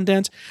into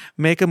Sundance?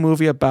 Make a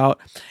movie about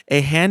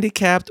a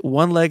handicapped,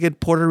 one-legged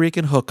Puerto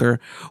Rican hooker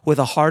with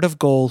a heart of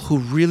gold who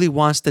really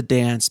wants to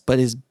dance, but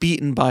is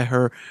beaten by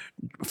her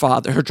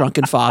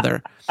drunken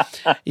father,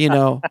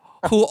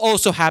 who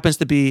also happens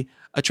to be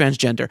a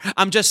transgender."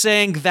 I'm just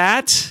saying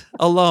that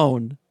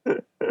alone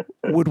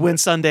would win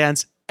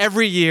Sundance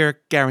every year,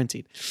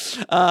 guaranteed.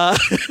 But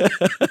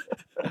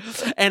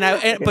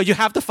you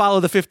have to follow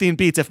the 15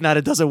 beats. If not,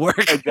 it doesn't work.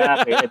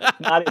 Exactly. If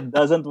not, it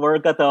doesn't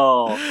work at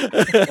all.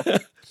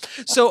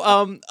 So,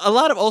 a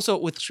lot of also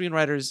with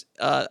screenwriters,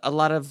 a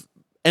lot of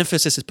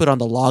emphasis is put on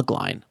the log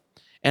line,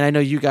 and I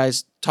know you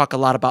guys talk a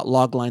lot about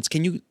log lines.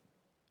 Can you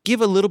give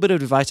a little bit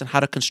of advice on how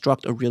to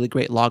construct a really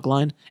great log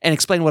line and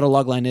explain what a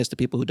log line is to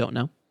people who don't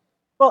know?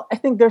 Well, I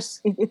think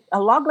a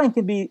log line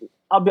can be.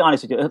 I'll be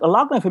honest with you. A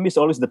log line for me is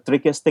always the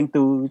trickiest thing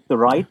to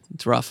write.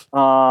 It's rough.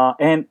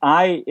 And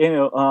I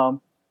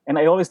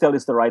always tell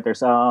this to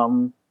writers.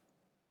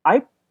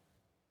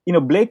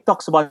 Blake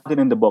talks about it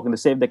in the book, in the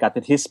Save the Cat,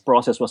 that his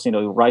process was,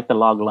 write the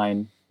log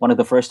line. One of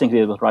the first things he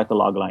did was write the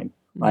log line,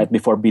 right,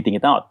 before beating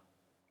it out.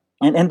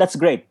 And that's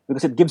great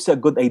because it gives you a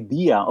good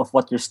idea of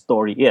what your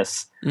story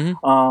is.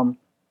 Mm-hmm.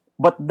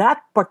 But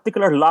that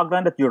particular log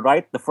line that you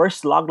write, the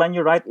first log line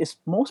you write, is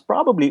most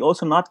probably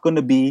also not going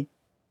to be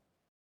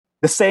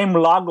the same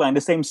log line,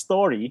 the same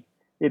story,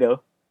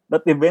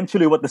 but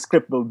eventually what the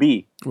script will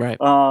be. Right.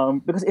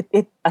 Because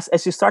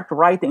as you start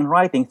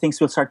writing,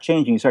 things will start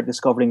changing. You start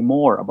discovering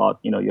more about,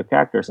 your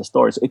characters, the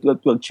stories. So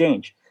it will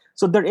change.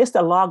 So there is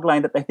a log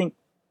line that I think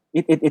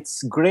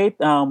it's great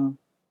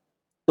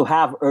to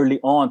have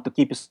early on to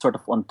keep you sort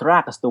of on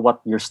track as to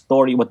what you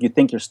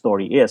think your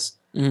story is,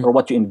 or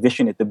what you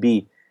envision it to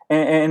be.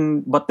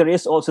 But there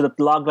is also that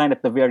log line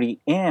at the very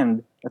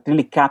end that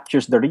really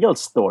captures the real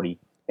story.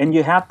 And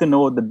you have to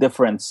know the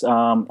difference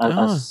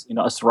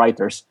as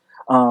writers.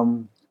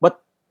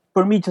 But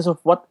for me, just of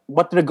what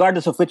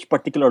regardless of which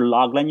particular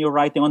logline you're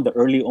writing on, the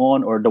early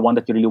on or the one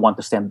that you really want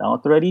to stand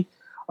out already,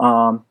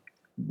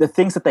 the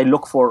things that I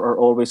look for are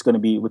always going to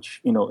be,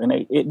 which,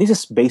 this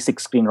is basic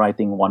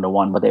screenwriting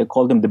 101, but I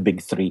call them the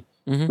big three,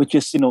 which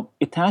is,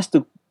 it has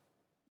to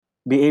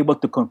be able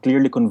to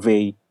clearly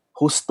convey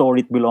whose story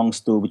it belongs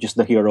to, which is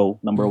the hero,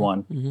 number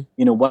one.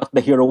 What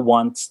the hero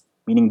wants,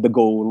 meaning the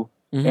goal,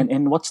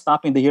 and what's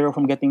stopping the hero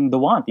from getting the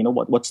want.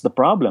 What's the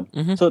problem?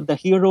 So the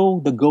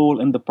hero, the goal,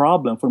 and the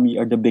problem for me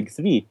are the big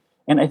three.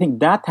 And I think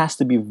that has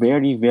to be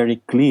very, very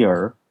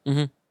clear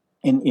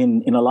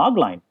in a log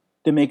line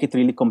to make it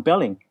really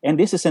compelling. And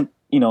this isn't,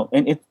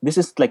 this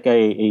is like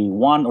a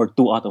 1 or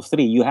 2 out of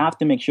 3. You have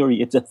to make sure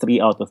it's a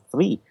 3 out of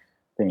 3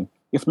 thing.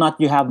 If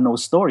not, you have no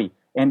story.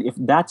 And if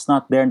that's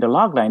not there in the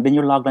log line, then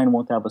your log line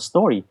won't have a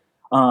story.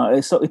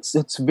 So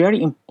it's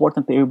very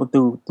important to be able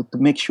to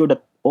make sure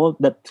that all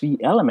the 3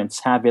 elements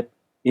have it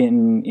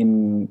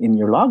in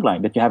your log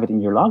line, that you have it in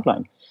your log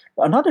line.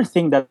 Another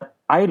thing that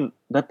I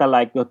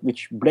like,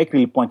 which Blake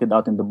really pointed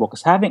out in the book,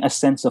 is having a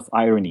sense of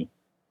irony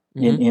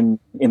in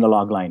the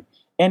log line.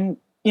 And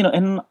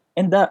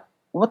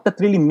what that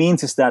really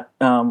means is that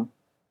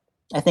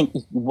I think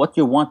what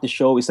you want to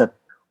show is that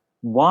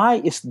why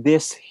is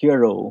this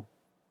hero,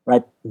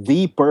 right,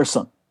 the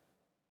person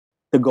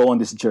to go on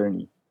this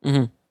journey?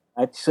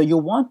 Right? So you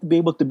want to be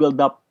able to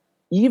build up,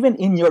 even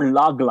in your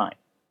log line,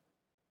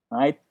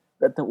 right,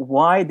 that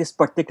why this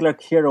particular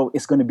hero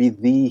is going to be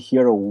the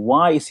hero.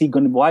 Why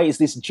is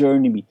this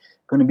journey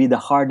going to be the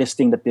hardest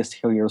thing that this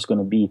hero is going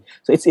to be?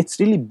 So it's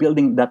really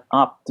building that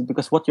up,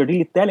 because what you're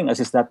really telling us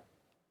is that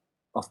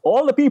of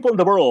all the people in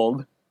the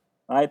world,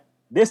 right,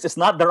 this is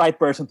not the right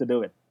person to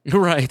do it.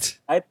 Right.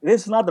 Right?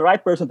 This is not the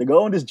right person to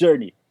go on this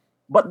journey.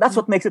 But that's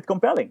what makes it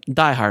compelling.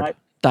 Die Hard. Right?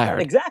 Die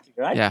Hard. Exactly,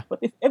 right? Yeah. But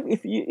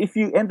if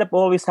you end up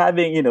always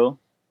having,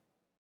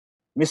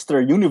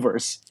 Mr.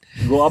 Universe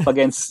go up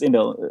against,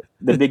 the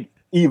big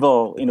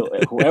evil,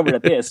 whoever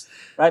it is,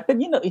 right?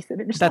 Then,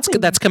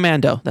 that's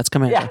Commando. That's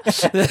Commando. Yeah.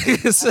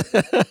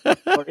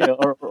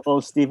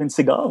 or Steven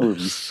Seagal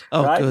movies.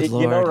 Oh, right? good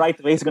Lord.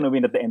 Right way is going to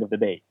win at the end of the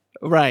day.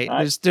 Right.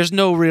 There's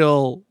no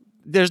real.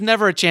 There's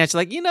never a chance.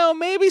 Like,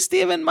 maybe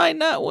Steven might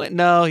not win.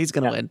 No, he's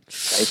going to win.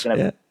 Yeah, he's going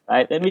to win.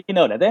 Right, and we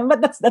know that.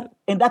 But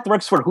that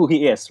works for who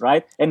he is,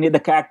 right? And the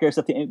characters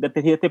that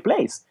he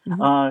plays.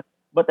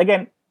 But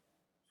again,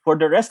 for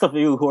the rest of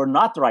you who are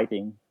not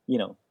writing,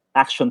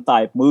 action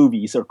type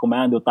movies or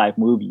commando type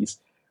movies,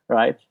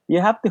 right? You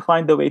have to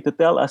find a way to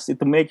tell us,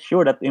 to make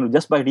sure that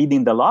just by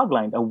reading the log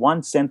line, a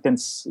 1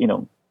 sentence,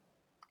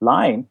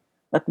 line,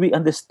 that we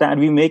understand.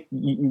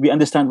 We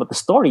understand what the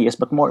story is,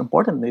 but more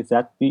importantly is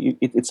that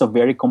it's a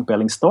very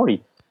compelling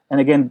story. And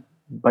again,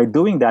 by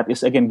doing that,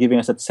 is again giving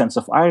us that sense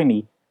of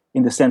irony,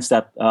 in the sense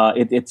that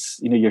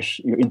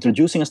you're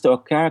introducing us to a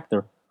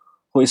character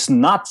who is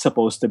not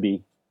supposed to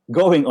be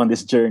going on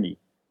this journey.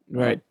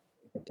 Right.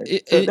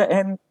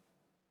 And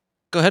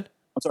go ahead.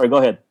 I'm sorry. Go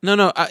ahead.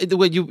 No. The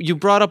way you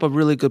brought up a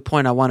really good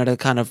point, I wanted to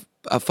kind of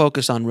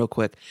focus on real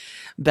quick.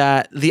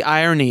 That the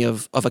irony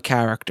of a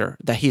character,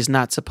 that he's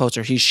not supposed,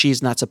 or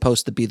she's not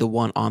supposed to be the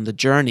one on the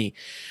journey.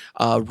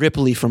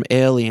 Ripley from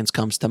Aliens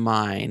comes to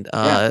mind.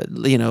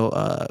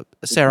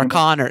 Sarah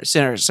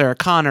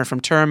Connor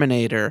from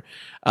Terminator.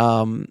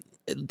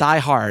 Die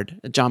Hard,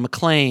 John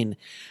McClane.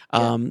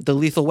 The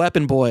Lethal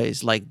Weapon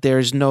boys. Like,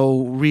 there's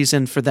no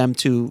reason for them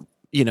to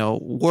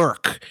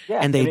work,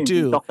 and they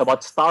do. We talked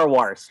about Star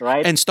Wars,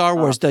 right? And Star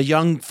Wars, the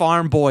young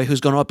farm boy who's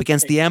going up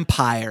against the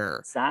Empire.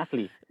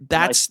 Exactly.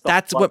 That's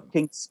what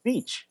King's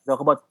speech.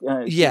 Talk about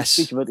yes,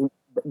 King's speech, but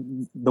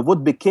the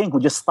would-be king who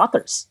just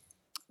stutters,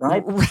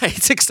 right?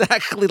 Right,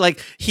 exactly.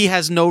 Like, he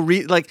has no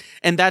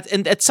and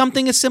it's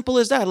something as simple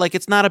as that. Like,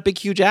 it's not a big,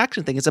 huge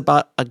action thing. It's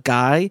about a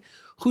guy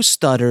who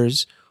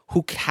stutters,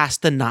 who has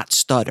to not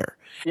stutter,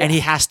 and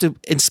he has to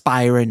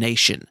inspire a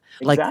nation.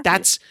 Exactly. Like,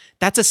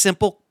 that's a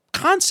simple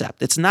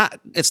concept. It's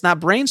not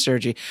brain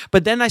surgery.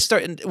 But then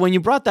when you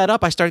brought that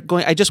up,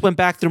 I just went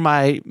back through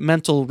my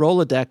mental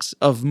Rolodex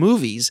of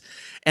movies,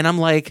 and I'm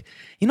like,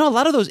 a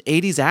lot of those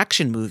 80s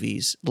action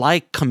movies,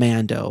 like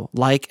Commando,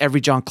 like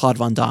every Jean-Claude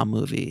Van Damme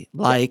movie,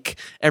 like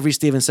every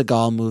Steven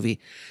Seagal movie,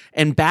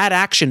 and bad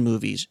action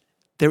movies,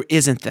 there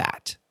isn't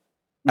that.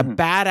 A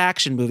bad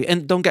action movie,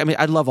 and don't get me,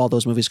 I love all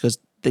those movies because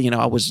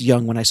I was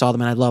young when I saw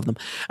them and I love them.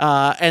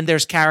 And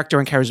there's character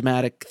and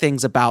charismatic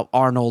things about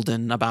Arnold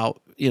and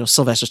about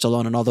Sylvester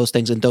Stallone and all those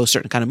things in those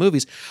certain kind of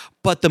movies.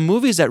 But the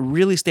movies that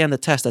really stand the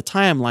test of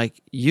time, like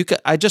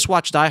I just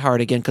watched Die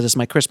Hard again because it's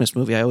my Christmas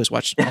movie. I always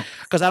watch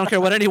because I don't care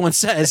what anyone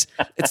says.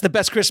 It's the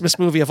best Christmas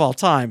movie of all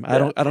time. I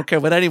don't care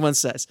what anyone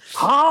says.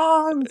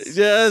 Hans.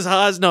 Yes,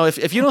 Hans. No,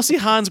 if you don't see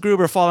Hans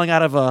Gruber falling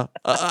out of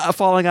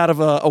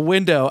a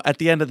window at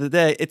the end of the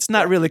day, it's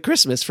not really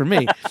Christmas for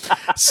me.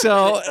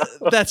 So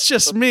that's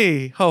just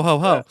me. Ho ho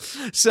ho.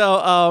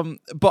 So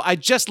but I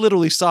just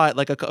literally saw it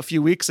like a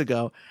few weeks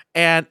ago.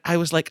 And I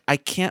was like, I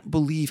can't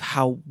believe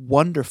how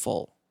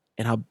wonderful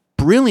and how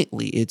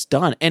brilliantly it's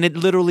done. And it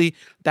literally,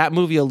 that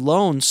movie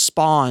alone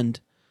spawned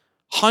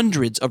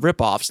hundreds of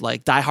ripoffs,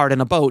 like Die Hard in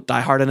a boat,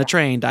 Die Hard in a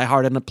train, Die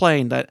Hard in a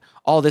plane,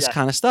 all this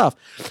kind of stuff.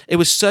 It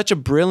was such a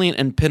brilliant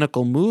and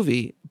pinnacle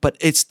movie, but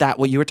it's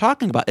what you were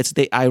talking about. It's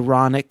the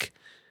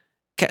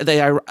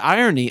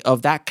irony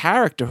of that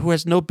character who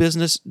has no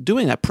business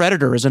doing that.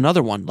 Predator is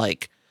another one.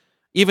 Like,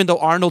 even though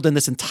Arnold and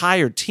this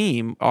entire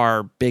team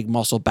are big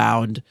muscle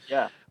bound,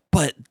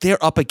 but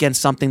they're up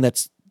against something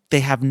they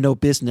have no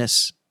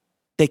business,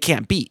 they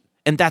can't beat.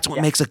 And that's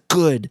what makes a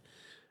good,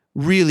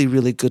 really,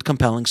 really good,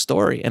 compelling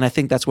story. And I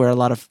think that's where a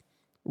lot of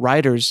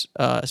writers,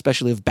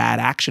 especially of bad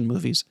action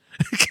movies,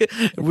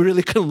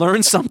 really can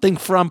learn something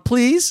from.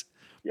 Please.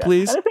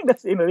 And I think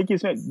that's,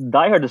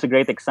 Die Hard is a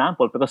great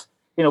example because,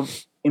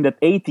 in the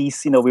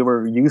 80s, we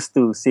were used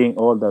to seeing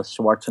all the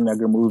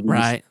Schwarzenegger movies.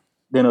 Right.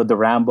 The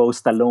Rambo,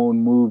 Stallone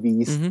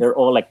movies. They're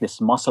all like this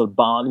muscle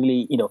bound,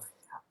 really,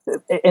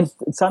 and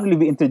suddenly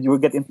we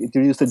get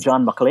introduced to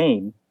John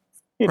McClane,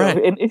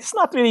 and it's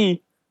not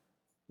really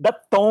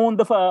that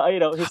toned of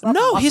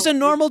he's a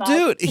normal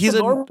dude. He's a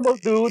normal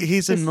dude.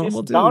 He's a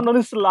normal dude. Down on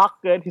his luck,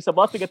 and he's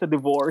about to get a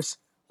divorce.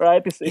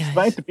 Right, he's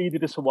trying to be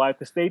with his wife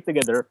to stay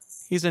together.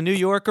 He's a New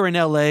Yorker in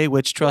L.A.,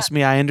 which, trust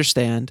me, I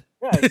understand.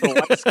 Yeah, so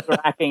what's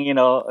cracking,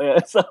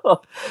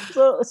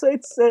 So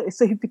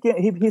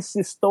he's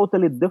this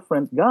totally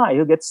different guy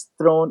who gets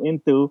thrown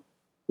into,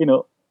 in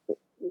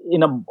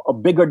a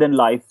bigger than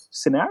life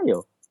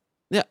scenario.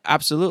 Yeah,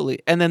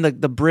 absolutely. And then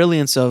the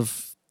brilliance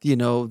of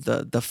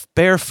the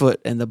barefoot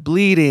and the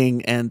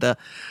bleeding and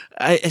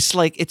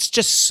it's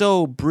just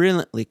so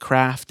brilliantly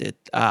crafted.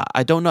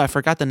 I don't know. I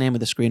forgot the name of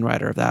the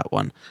screenwriter of that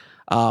one.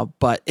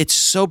 But it's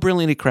so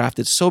brilliantly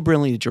crafted, so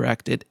brilliantly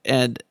directed,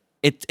 and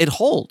it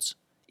holds.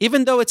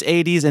 Even though it's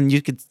 80s and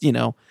you could,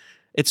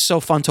 it's so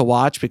fun to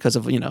watch because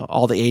of,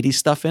 all the 80s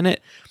stuff in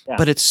it. Yeah.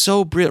 But it's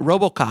so brilliant.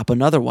 RoboCop,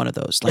 another one of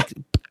those, like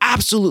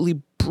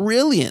absolutely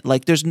brilliant.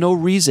 Like there's no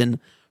reason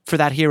for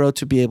that hero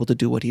to be able to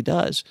do what he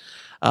does.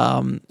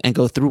 And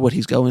go through what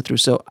he's going through.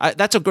 So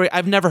that's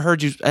I've never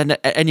heard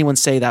anyone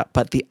say that,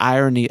 but the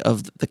irony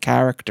of the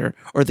character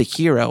or the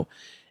hero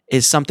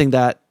is something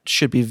that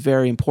should be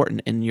very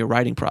important in your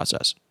writing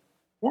process.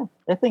 Yeah,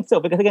 I think so.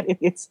 Because again,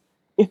 it's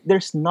if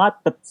there's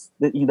not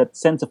that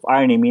sense of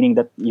irony, meaning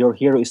that your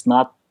hero is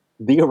not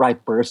the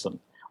right person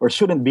or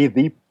shouldn't be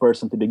the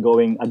person to be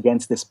going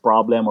against this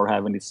problem or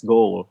having this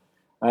goal,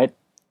 right?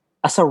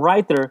 As a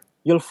writer,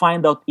 you'll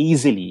find out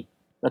easily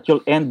that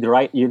you'll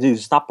you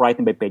stop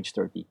writing by page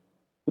 30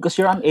 because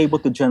you're unable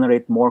to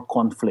generate more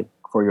conflict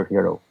for your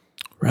hero.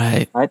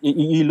 Right?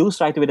 You lose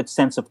right away that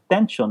sense of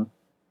tension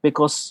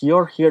because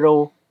your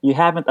hero, you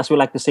haven't, as we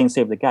like to say in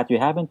Save the Cat, you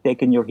haven't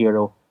taken your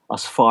hero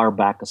as far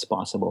back as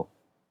possible.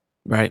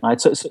 Right?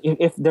 So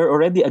if they're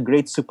already a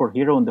great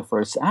superhero in the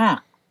first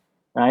act,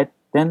 right,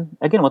 then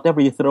again, whatever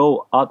you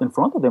throw out in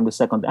front of them in the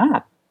second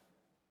act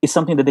is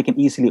something that they can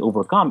easily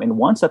overcome. And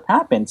once that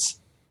happens,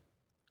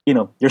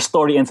 your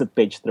story ends at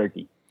page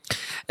 30.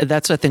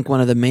 That's, I think,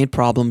 one of the main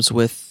problems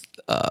with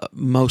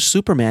most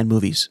Superman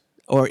movies,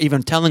 or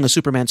even telling a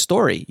Superman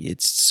story.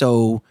 It's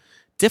so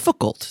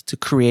difficult to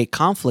create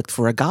conflict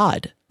for a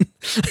god.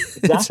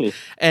 Exactly.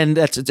 And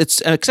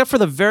it's except for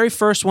the very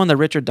first one that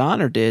Richard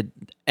Donner did,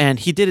 and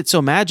he did it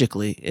so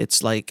magically.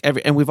 It's like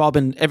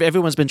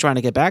everyone's been trying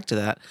to get back to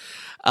that,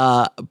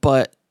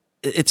 but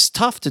it's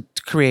tough to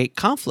create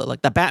conflict.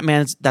 Like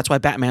that's why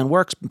Batman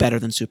works better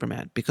than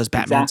Superman, because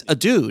Batman's a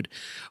dude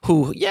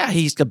who,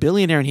 he's a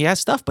billionaire and he has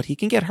stuff, but he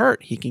can get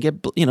hurt. He can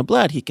get,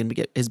 blood. He can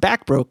get his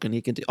back broken.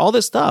 He can do all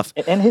this stuff.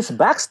 And his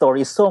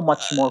backstory is so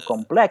much more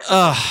complex.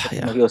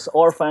 He was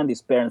orphaned.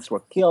 His parents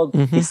were killed.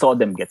 Mm-hmm. He saw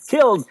them get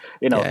killed.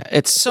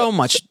 It's so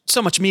much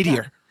meatier.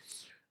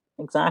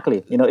 Yeah.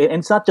 Exactly. And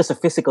it's not just a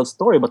physical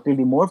story, but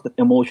really more of the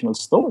emotional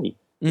story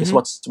is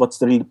what's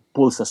really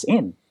pulls us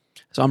in.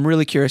 So I'm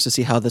really curious to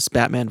see how this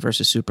Batman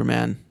versus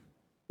Superman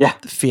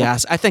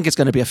fiasco. I think it's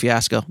going to be a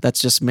fiasco.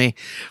 That's just me,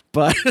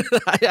 but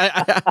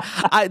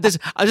this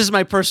is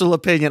my personal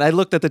opinion. I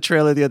looked at the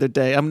trailer the other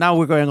day. Now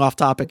we're going off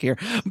topic here,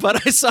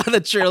 but I saw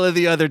the trailer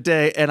the other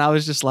day and I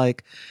was just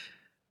like,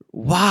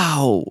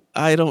 wow,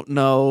 I don't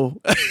know.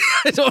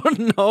 I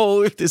don't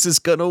know if this is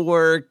going to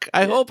work.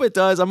 I hope it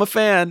does. I'm a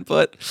fan,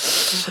 but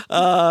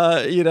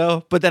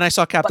but then I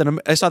saw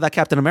that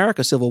Captain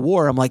America Civil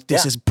War. I'm like,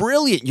 this is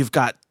brilliant. You've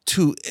got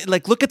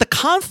look at the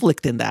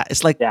conflict in that.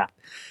 It's like,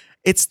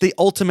 it's the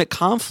ultimate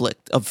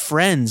conflict of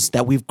friends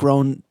that we've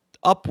grown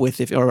up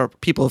with, or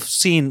people have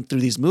seen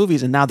through these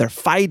movies, and now they're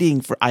fighting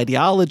for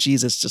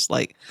ideologies. It's just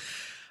like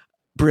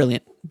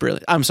brilliant.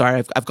 I'm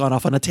sorry, I've gone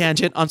off on a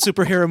tangent on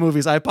superhero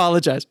movies. I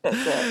apologize.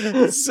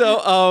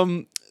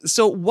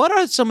 So what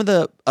are some of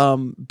the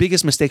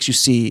biggest mistakes you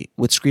see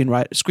with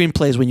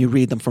screenplays when you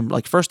read them from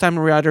like first-time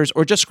writers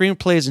or just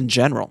screenplays in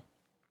general?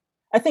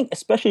 I think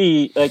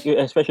especially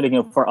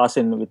for us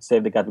with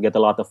Save the Cat, we get a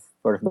lot of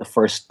for the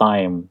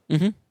first-time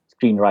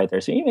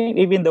screenwriters.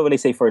 Even though when they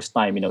say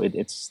first-time,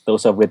 it's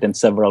those who have written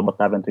several but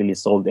haven't really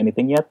sold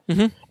anything yet.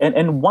 Mm-hmm.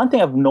 And one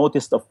thing I've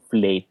noticed of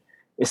late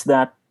is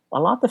that a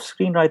lot of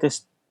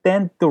screenwriters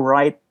tend to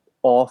write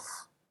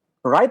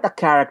a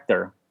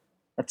character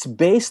that's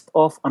based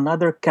off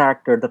another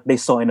character that they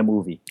saw in a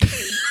movie.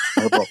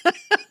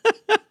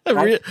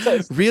 Right?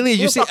 Really?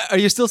 Are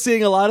you still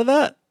seeing a lot of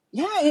that?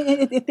 Yeah,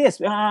 it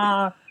is.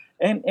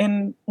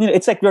 And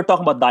it's like we were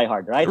talking about Die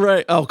Hard, right?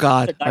 Right. Oh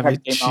God. Die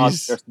Hard came out.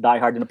 There's Die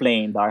Hard in a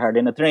plane, Die Hard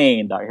in a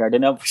train, Die Hard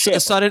in a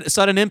ship.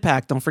 Sudden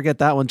Impact. Don't forget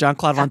that one.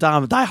 Jean-Claude Van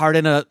Damme. Die Hard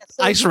in a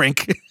ice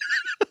rink.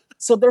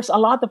 So there's a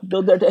lot of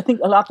I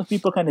think a lot of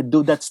people kind of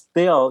do that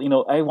still.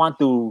 I want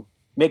to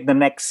make the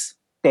next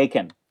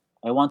Taken.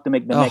 I want to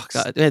make the Oh next.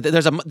 God,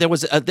 there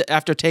was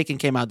after Taken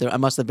came out, there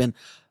must have been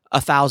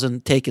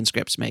 1,000 Taken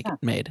scripts made.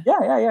 Yeah,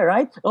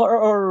 right.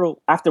 Or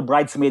after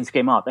Bridesmaids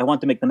came out, I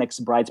want to make the next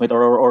Bridesmaid,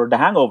 or The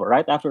Hangover,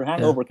 right? After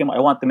Hangover came out, I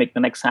want to make the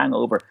next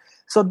Hangover.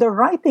 So they're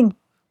writing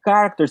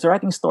characters, they're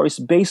writing stories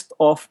based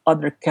off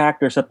other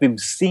characters that we've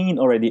seen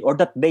already, or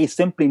that they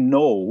simply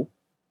know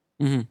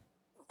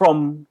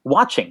from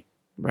watching,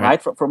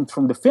 right?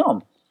 From the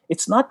film.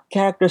 It's not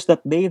characters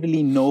that they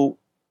really know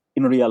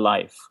in real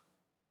life.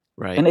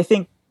 Right. And I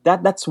think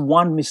that's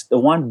one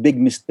big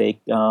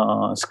mistake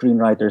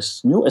screenwriters,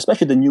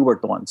 especially the newer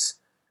ones,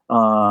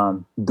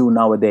 do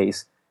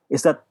nowadays,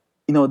 is that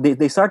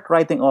they start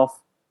writing off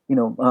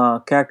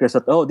characters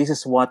that, this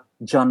is what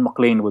John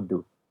McClane would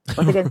do.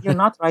 But again, you're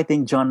not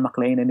writing John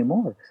McClane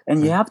anymore,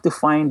 and you have to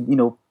find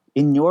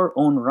in your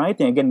own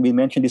writing. Again, we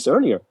mentioned this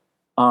earlier,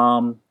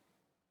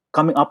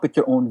 coming up with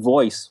your own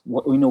voice.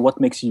 What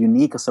makes you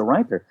unique as a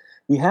writer.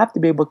 You have to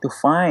be able to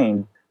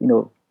find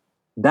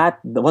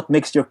what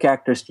makes your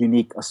characters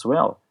unique as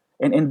well,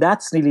 and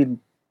that's really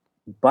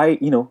by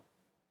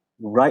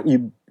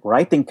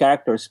writing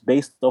characters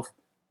based off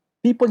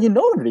people in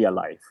real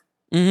life,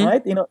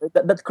 right?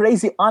 That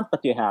crazy aunt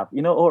that you have,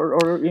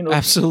 or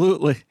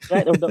absolutely,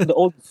 right? Or the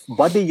old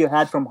buddy you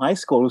had from high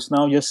school who's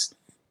now just,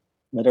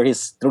 whether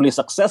he's truly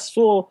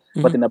successful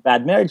but in a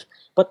bad marriage.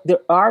 But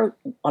there are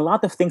a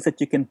lot of things that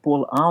you can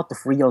pull out of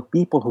real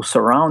people who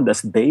surround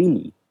us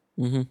daily,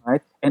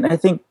 right? And I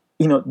think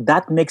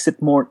that makes it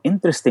more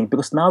interesting,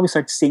 because now we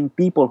start seeing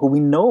people who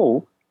we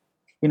know,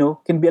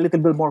 can be a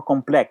little bit more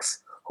complex,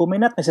 who may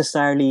not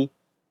necessarily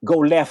go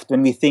left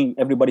when we think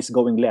everybody's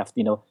going left.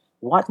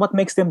 What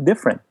makes them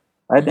different,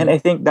 right? And I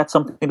think that's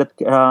something that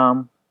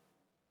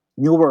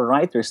newer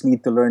writers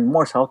need to learn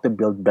more, is how to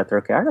build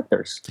better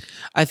characters.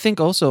 I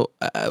think also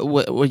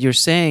what you're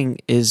saying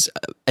is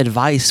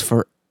advice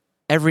for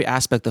every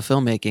aspect of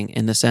filmmaking,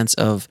 in the sense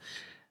of,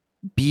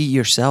 be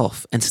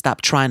yourself and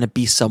stop trying to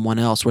be someone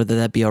else, whether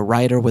that be a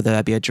writer, whether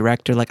that be a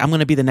director. Like, I'm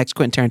going to be the next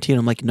Quentin Tarantino.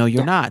 I'm like, no,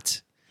 you're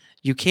not.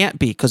 You can't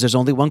be, because there's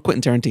only one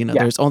Quentin Tarantino.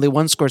 There's only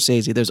one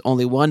Scorsese. There's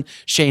only one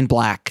Shane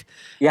Black.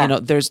 I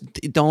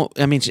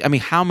mean,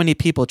 how many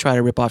people try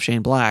to rip off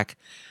Shane Black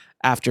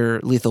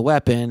after Lethal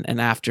Weapon and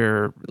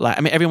after,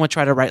 everyone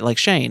tried to write like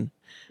Shane.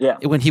 Yeah.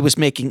 When he was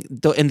making,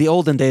 in the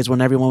olden days,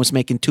 when everyone was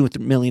making $2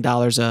 million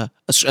a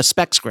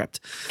spec script,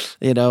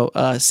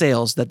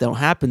 sales that don't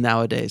happen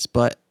nowadays.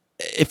 But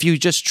if you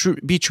just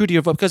be true to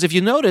your vote, because if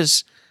you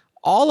notice,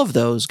 all of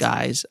those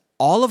guys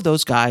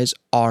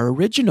are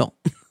original.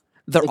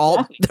 They're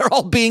all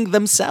being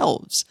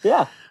themselves.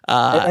 Yeah,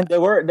 and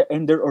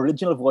their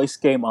original voice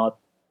came out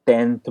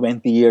 10,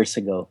 20 years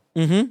ago,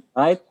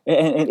 right?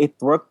 And it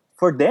worked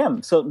for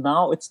them. So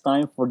now it's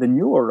time for the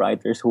newer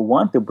writers who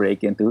want to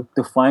break into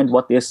to find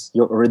what is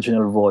your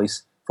original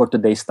voice for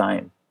today's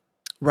time.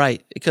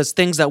 Right, because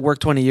things that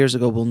worked 20 years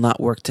ago will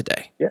not work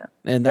today. Yeah.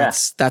 And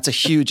that's a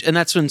huge, and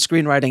that's when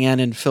screenwriting and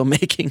in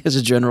filmmaking is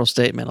a general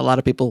statement. A lot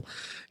of people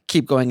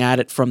keep going at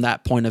it from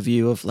that point of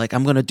view of like,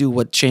 I'm going to do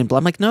what Shane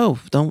Black. I'm like, no.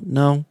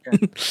 Yeah.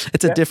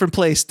 It's a different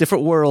place,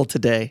 different world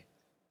today.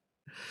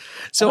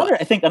 So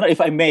I think, if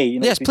I may,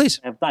 yes, please.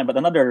 Have time, but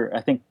another,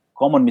 I think,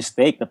 common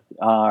mistake that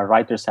newer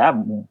writers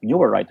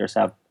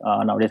have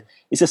nowadays,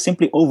 is just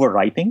simply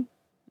overwriting.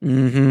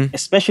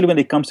 Especially when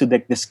it comes to the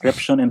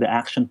description and the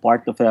action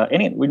part of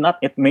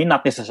it may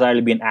not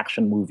necessarily be an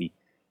action movie,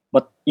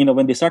 but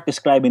when they start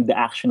describing the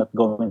action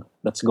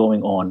that's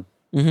going on,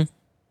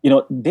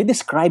 they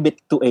describe it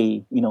to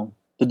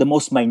to the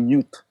most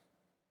minute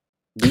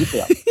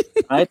detail,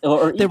 right?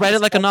 Or they write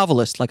it like a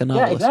novelist.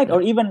 Yeah, exactly.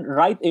 Or even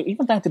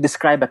trying to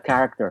describe a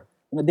character,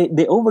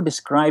 they over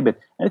describe it.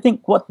 And I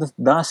think what this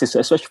does is,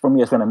 especially for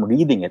me, as when I'm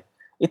reading it,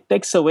 it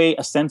takes away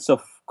a sense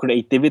of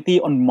creativity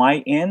on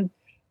my end.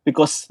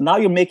 Because now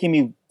you're making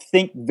me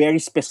think very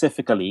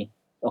specifically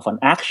of an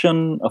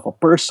action, of a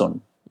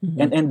person.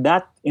 And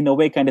that, in a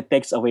way, kind of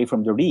takes away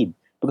from the read.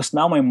 Because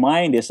now my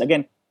mind is,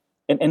 again,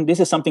 and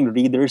this is something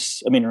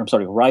writers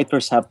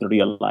have to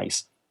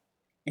realize,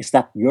 is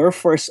that your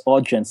first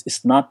audience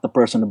is not the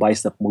person who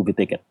buys the movie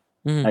ticket.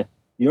 Right?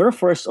 Your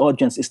first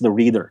audience is the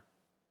reader,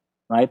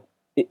 right?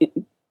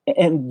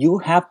 And you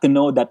have to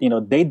know that,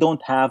 they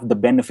don't have the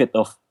benefit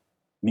of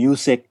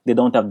music. They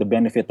don't have the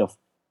benefit of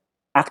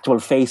actual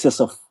faces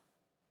of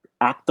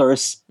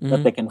actors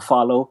that they can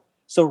follow.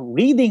 So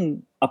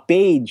reading a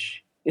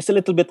page is a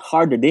little bit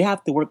harder. They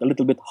have to work a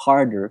little bit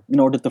harder in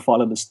order to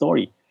follow the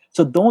story.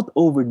 So don't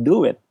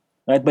overdo it,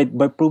 right?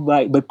 By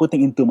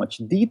putting in too much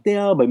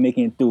detail, by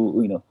making it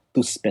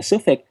too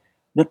specific,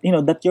 that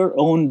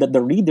that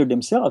the reader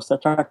themselves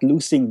start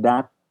losing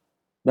that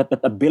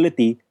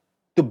ability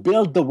to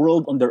build the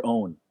world on their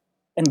own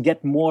and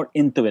get more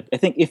into it. I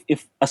think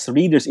if as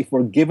readers, if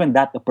we're given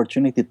that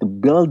opportunity to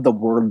build the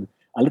world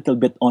a little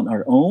bit on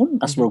our own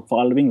as we're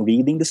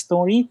reading the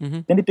story,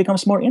 then it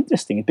becomes more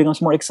interesting. It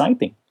becomes more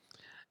exciting.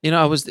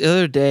 The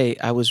other day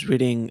I was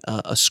reading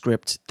a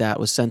script that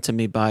was sent to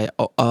me by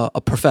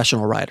a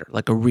professional writer,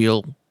 like a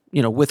real,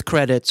 with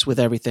credits, with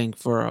everything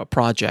for a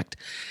project.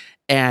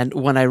 And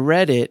when I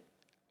read it,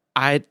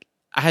 I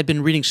had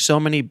been reading so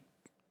many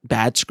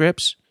bad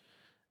scripts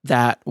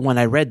that when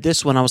I read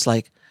this one, I was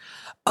like,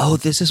 oh,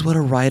 this is what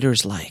a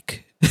writer's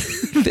like.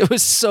 It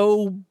was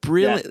so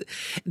brilliant. Yeah.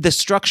 The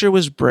structure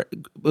was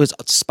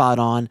spot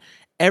on.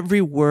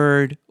 Every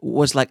word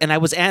was like, and I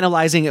was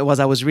analyzing it as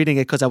I was reading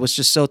it because I was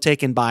just so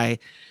taken by,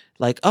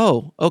 like,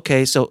 oh,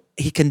 okay, so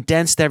he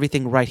condensed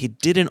everything right. He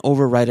didn't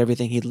overwrite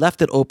everything. He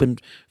left it open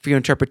for your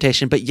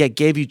interpretation, but yet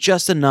gave you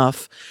just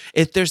enough.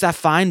 There's that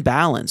fine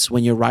balance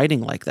when you're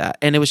writing like that,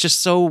 and it was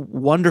just so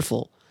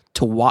wonderful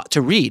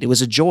to read. It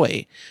was a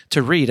joy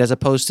to read as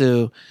opposed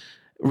to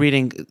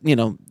reading,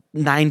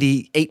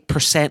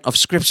 98% of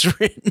scripts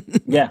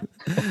written. Yeah.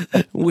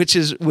 which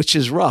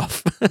is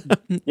rough.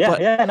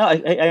 Yeah. No,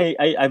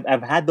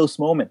 I've had those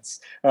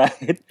moments,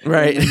 right?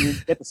 Right. When you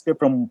get the script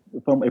from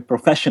a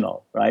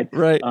professional, right?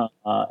 Right.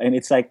 And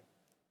it's like,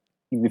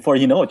 before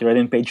you know it, you're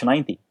already in page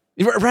 90.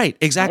 Right.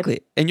 Exactly.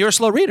 Right? And you're a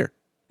slow reader.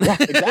 Yeah,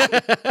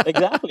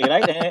 exactly.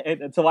 Right.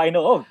 And so I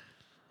know, oh,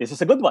 this is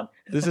a good one.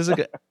 This is a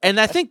good, and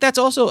I think that's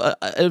also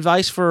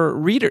advice for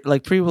reader,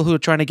 like people who are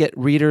trying to get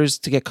readers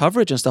to get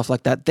coverage and stuff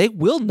like that. They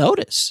will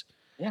notice,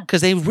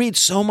 because they read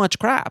so much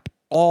crap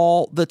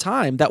all the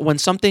time that when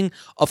something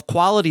of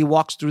quality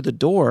walks through the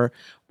door,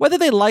 whether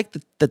they like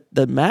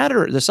the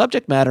matter, the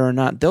subject matter or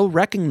not, they'll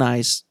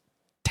recognize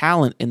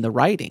talent in the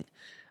writing,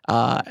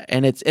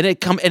 and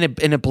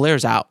it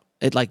blares out.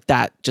 It like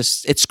that,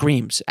 just it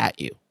screams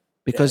at you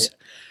because. Yeah.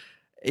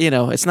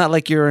 It's not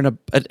like you're in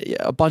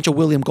a bunch of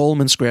William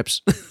Goldman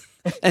scripts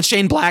and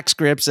Shane Black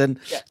scripts and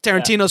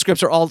Tarantino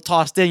scripts are all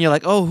tossed in. You're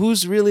like, oh,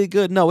 who's really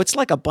good? No, it's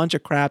like a bunch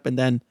of crap, and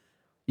then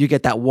you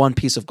get that one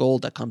piece of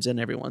gold that comes in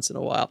every once in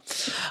a while.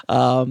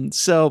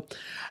 So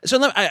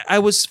I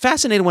was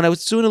fascinated when I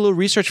was doing a little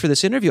research for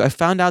this interview. I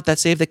found out that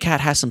Save the Cat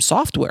has some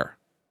software.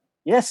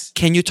 Yes.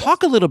 Can you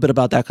talk a little bit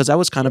about that? Because that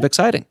was kind of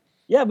exciting.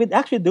 Yeah, we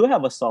actually do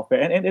have a software,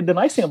 and the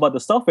nice thing about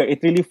the software, it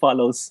really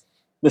follows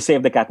the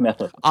Save the Cat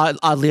method.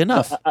 Oddly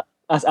enough,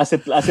 as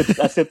it's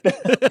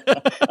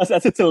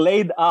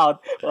laid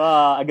out.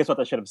 I guess what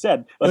I should have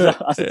said was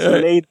as it's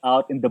laid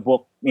out in the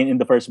book, in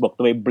the first book,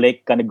 the way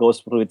Blake kind of goes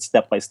through it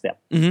step by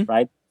step,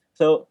 right?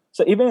 So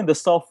even in the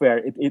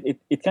software,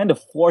 it kind of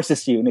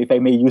forces you, if I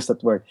may use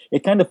that word,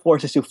 it kind of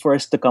forces you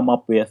first to come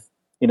up with,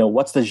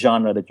 what's the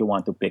genre that you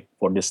want to pick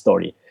for this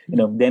story.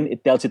 Then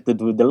it tells you to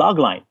do the log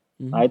line,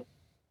 right?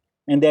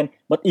 And then,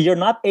 but you're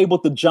not able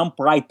to jump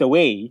right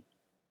away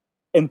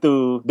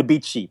into the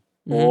beat sheet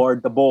or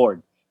the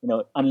board,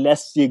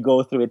 unless you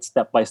go through it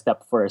step by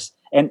step first.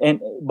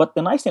 But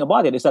the nice thing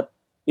about it is that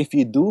if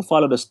you do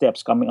follow the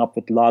steps coming up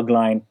with log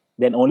line,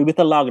 then only with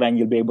the log line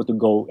you'll be able to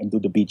go and do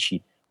the beat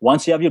sheet.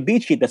 Once you have your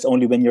beat sheet, that's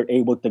only when you're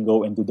able to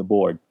go and do the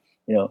board.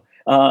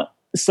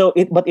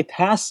 But it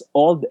has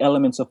all the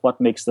elements of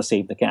what makes the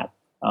Save the Cat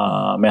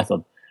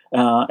method.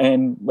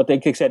 But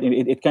like I said,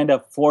 it kind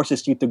of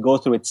forces you to go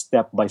through it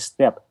step by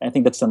step. I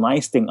think that's the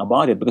nice thing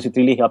about it, because it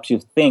really helps you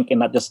think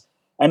and not just.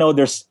 I know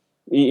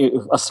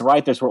us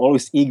writers, we're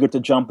always eager to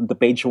jump into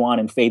page one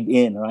and fade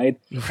in, right?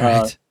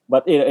 Right.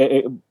 But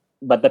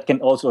that can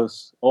also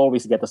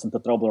always get us into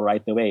trouble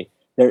right away.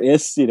 There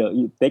is,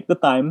 you take the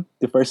time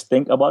to first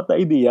think about the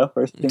idea,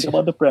 first think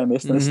about the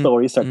premise and the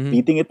story, start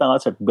beating it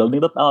out, start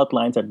building that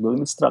outline, start building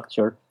the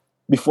structure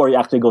before you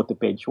actually go to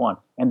page one.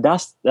 And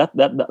that's what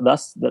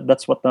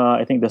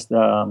I think that's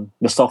the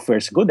software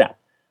is good at.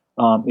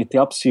 It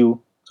helps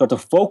you sort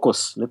of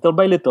focus little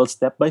by little,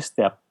 step by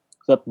step,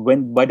 so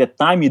that by the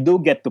time you do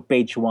get to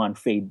page one,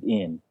 fade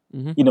in,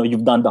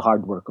 you've done the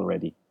hard work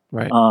already.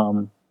 Right.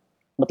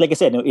 But like I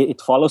said,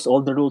 it follows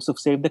all the rules of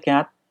Save the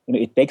Cat.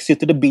 It takes you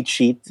to the beat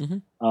sheet.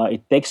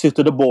 It takes you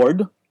to the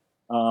board,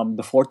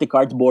 the 40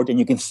 cards board, and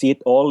you can see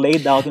it all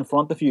laid out in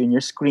front of you in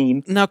your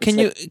screen. Now, can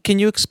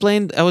you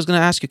explain? I was going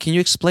to ask you, can you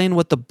explain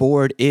what the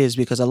board is?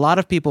 Because a lot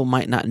of people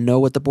might not know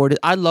what the board is.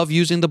 I love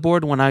using the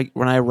board when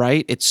I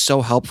write. It's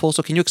so helpful.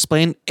 So can you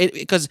explain it?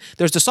 Because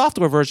there's the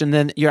software version,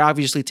 then you're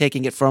obviously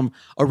taking it from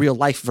a real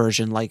life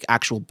version, like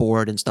actual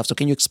board and stuff. So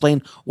can you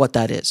explain what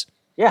that is?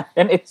 Yeah,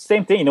 and it's the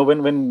same thing.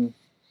 When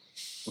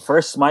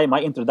first my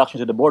introduction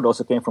to the board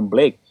also came from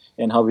Blake.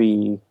 And how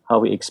we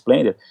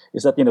explained it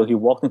is that he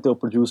walked into a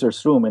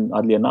producer's room, and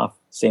oddly enough,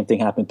 same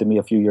thing happened to me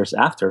a few years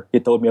after he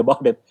told me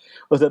about it.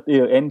 Was that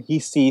and he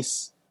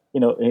sees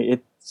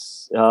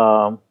it's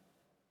a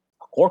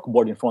cork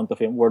board in front of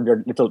him where there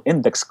are little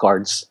index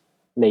cards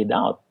laid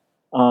out,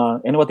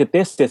 and what it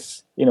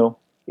is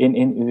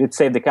in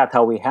Save the Cat,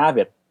 how we have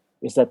it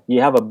is that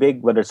you have a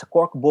big, whether it's a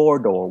cork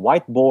board or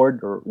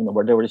whiteboard or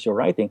whatever it is you're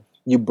writing,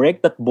 you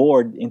break that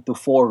board into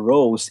 4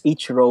 rows,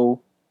 each row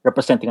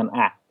representing an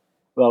act.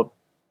 Well,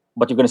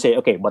 but you're going to say,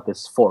 okay, but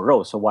it's 4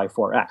 rows, so why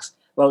 4 acts?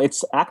 Well,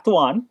 it's Act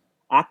 1,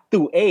 Act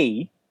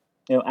 2A,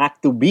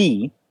 Act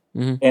 2B,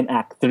 and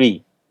Act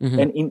 3.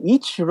 And in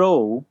each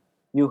row,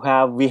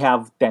 we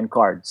have 10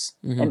 cards.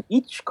 And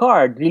each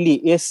card really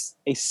is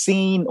a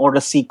scene or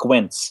a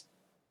sequence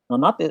No,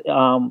 not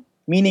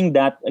meaning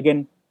that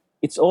again.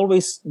 It's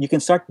always you can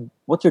start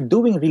what you're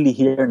doing really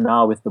here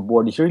now with the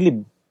board is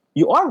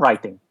you are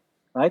writing,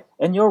 right?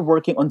 And you're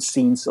working on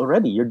scenes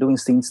already. You're doing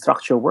scene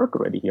structure work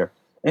already here,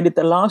 and it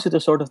allows you to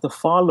sort of to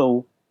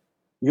follow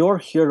your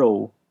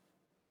hero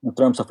in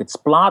terms of its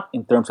plot,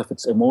 in terms of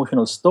its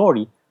emotional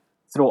story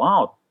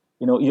throughout.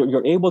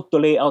 You're able to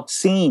lay out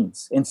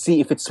scenes and see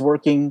if it's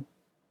working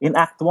in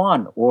Act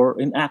 1 or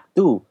in Act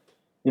 2.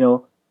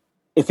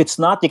 If it's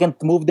not, you can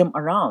move them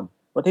around.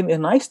 But the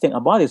nice thing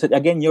about it is that,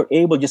 again, you're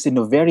able just in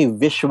a very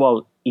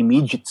visual,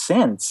 immediate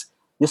sense,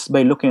 just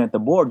by looking at the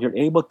board, you're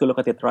able to look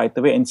at it right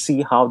away and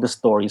see how the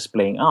story is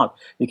playing out.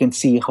 You can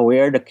see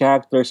where the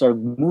characters are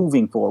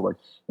moving forward.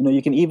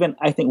 You can even,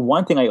 I think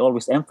one thing I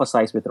always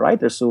emphasize with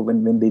writers so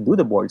when they do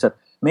the board is that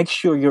make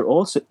sure you're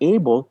also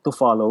able to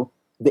follow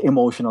the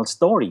emotional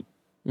story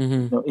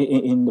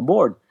in the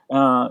board.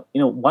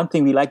 One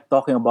thing we like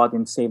talking about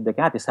in Save the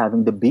Cat is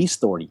having the B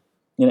story.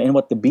 And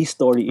what the B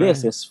story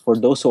is for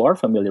those who are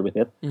familiar with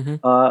it,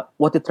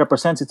 what it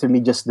represents is really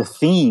just the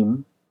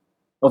theme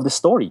of the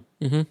story,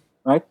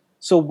 right?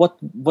 So what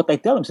I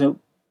tell them,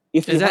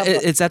 if is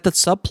that the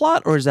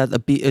subplot or is that the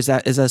B? Is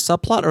that a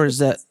subplot or is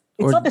that?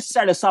 It's not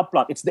necessarily a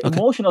subplot. It's the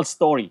emotional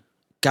story.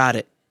 Got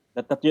it.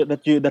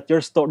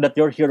 That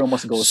your hero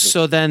must go through.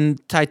 So then,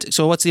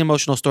 so what's the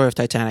emotional story of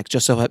Titanic?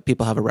 Just so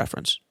people have a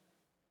reference.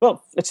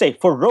 Well, let's say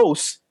for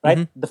Rose,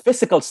 right? The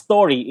physical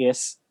story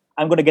is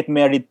I'm going to get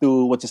married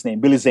to what's his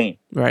name, Billy Zane.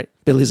 Right,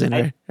 Billy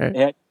Zane.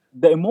 Right.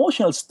 The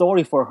emotional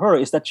story for her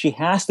is that she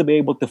has to be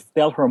able to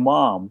tell her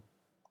mom,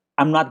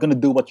 "I'm not going to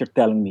do what you're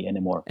telling me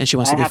anymore," and she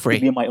wants to be free. I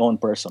have to be my own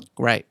person.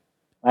 Right.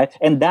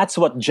 And that's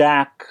what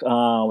Jack,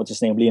 what's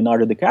his name,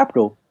 Leonardo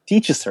DiCaprio,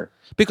 teaches her.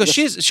 Because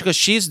she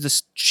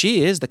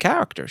is the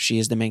character. She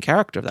is the main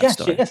character of that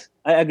story. She is.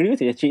 I agree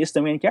with you. She is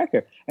the main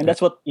character, and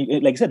that's what,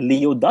 like I said,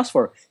 Leo does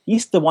for her.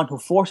 He's the one who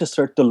forces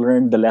her to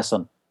learn the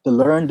lesson, to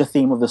learn the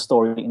theme of the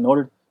story, in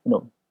order,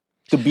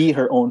 to be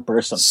her own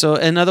person. So,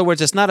 in other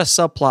words, it's not a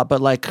subplot, but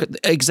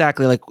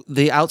exactly like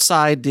the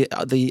outside,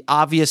 the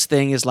obvious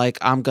thing is like,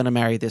 I'm going to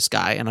marry this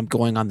guy and I'm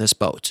going on this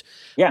boat.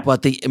 Yeah.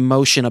 But the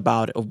emotion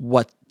about it,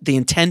 what the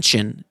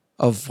intention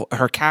of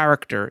her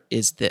character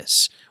is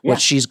this, what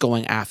she's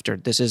going after.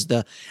 This is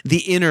the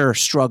inner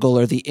struggle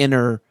or the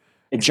inner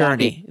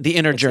journey. The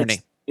inner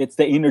journey. It's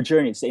the inner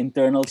journey. It's the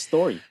internal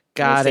story.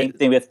 Got it. Same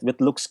thing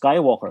with Luke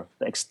Skywalker.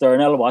 The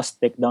external was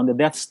take down the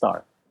Death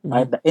Star.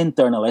 Right? The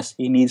internal is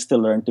he needs to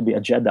learn to be a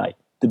Jedi,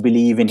 to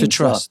believe in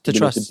himself, to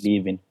trust. To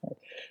believe in. Right?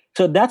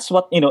 So that's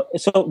what,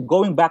 so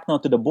going back now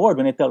to the board,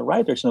 when I tell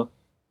writers,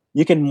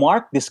 you can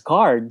mark these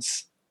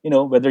cards,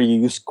 whether you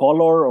use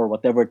color or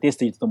whatever it is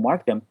to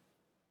mark them.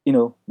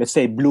 Let's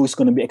say blue is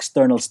going to be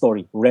external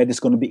story, red is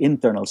going to be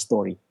internal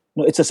story.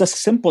 It's just a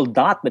simple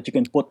dot that you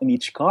can put in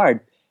each card,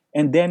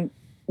 and then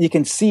you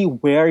can see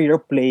where you're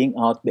playing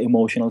out the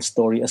emotional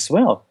story as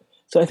well.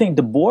 So I think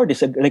the board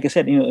is, like I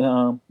said,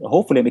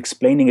 hopefully I'm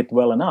explaining it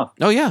well enough.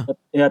 Oh, yeah.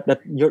 That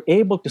you're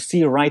able to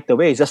see right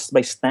away just by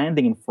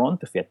standing in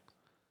front of it.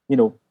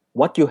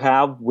 What you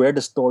have, where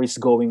the story is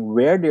going,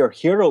 where your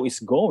hero is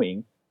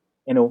going,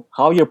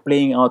 how you're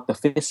playing out the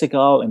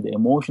physical and the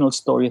emotional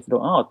story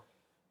throughout.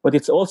 But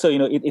it's also,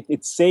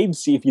 it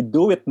saves you if you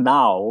do it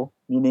now,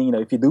 meaning,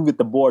 if you do with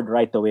the board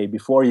right away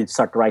before you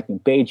start writing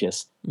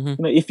pages.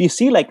 If you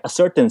see like a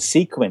certain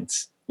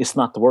sequence is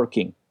not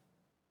working,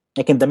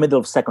 like in the middle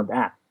of second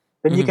act,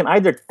 then you can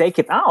either take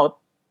it out,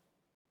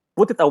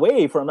 put it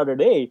away for another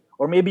day,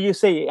 or maybe you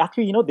say,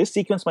 actually, this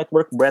sequence might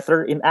work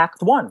better in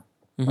Act 1,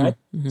 right?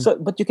 So,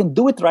 but you can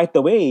do it right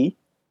away,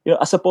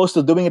 as opposed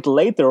to doing it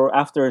later or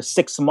after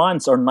 6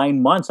 months or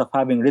 9 months of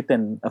having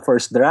written a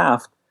first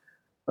draft,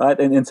 right?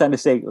 And suddenly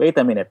say, wait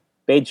a minute,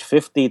 page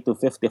 50 to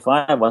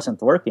 55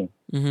 wasn't working,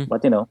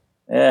 but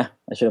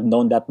I should have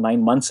known that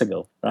 9 months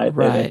ago, right?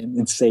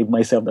 And save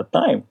myself the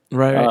time.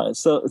 Right.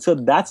 So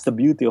that's the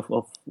beauty of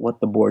what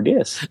the board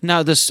is.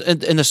 Now, this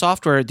in the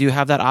software, do you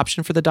have that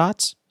option for the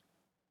dots?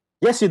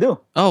 Yes, you do.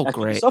 Oh,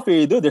 actually, great. The software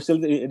you do. There's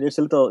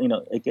a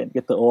little, I can't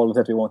get to all of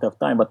that. We won't have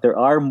time, but there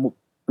are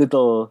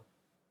little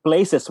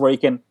places where you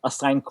can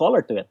assign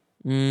color to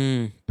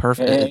it.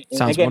 Perfect. It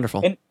sounds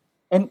wonderful.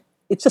 And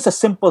it's just a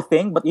simple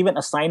thing, but even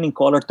assigning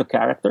color to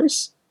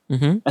characters,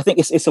 I think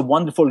it's a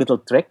wonderful little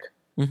trick.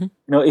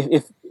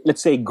 If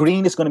let's say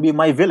green is going to be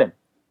my villain,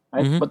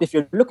 right? But if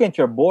you're looking at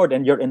your board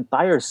and your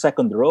entire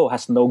second row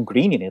has no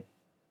green in it,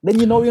 then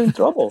you're in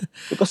trouble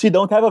because you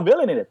don't have a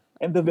villain in it,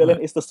 and the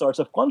villain is the source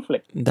of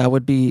conflict. That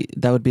would be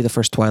the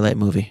first Twilight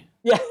movie.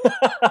 Yeah,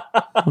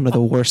 one of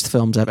the worst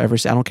films I've ever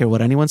seen. I don't care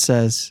what anyone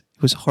says.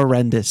 It was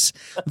horrendous.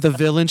 The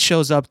villain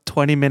shows up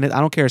 20 minutes. I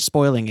don't care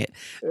spoiling it.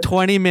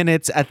 20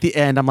 minutes at the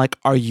end. I'm like,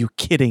 are you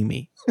kidding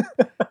me?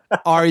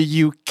 Are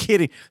you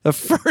kidding? The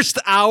first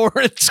hour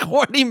and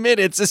 20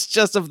 minutes is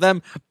just of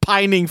them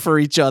pining for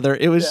each other.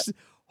 It was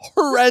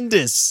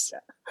horrendous.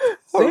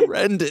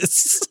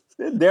 Horrendous.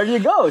 There you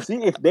go. See,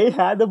 if they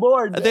had the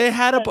board,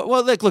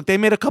 well. Look, they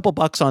made a couple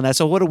bucks on that.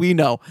 So what do we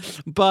know?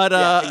 But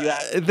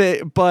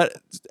but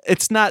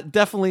it's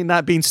definitely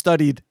not being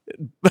studied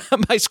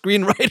my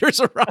screenwriters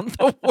around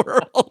the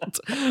world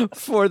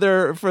for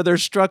their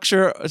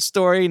structure,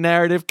 story,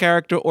 narrative,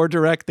 character, or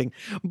directing.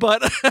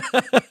 But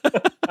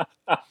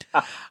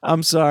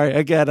I'm sorry.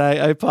 Again, I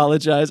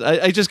apologize.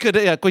 I just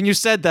couldn't. Yeah, when you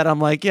said that, I'm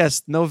like,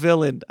 yes, no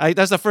villain.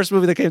 That's the first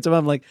movie that came to mind.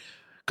 I'm like,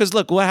 because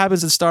look, what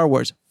happens in Star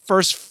Wars?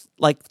 First,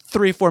 like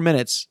 3-4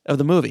 minutes of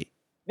the movie.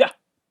 Yeah,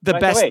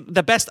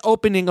 the best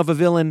opening of a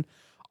villain,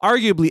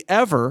 arguably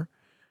ever.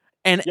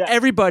 And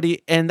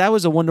everybody, and that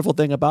was a wonderful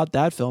thing about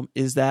that film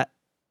is that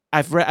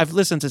I've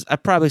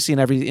probably seen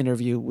every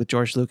interview with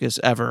George Lucas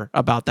ever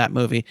about that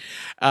movie,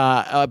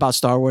 about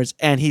Star Wars,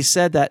 and he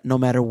said that no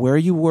matter where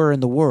you were in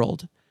the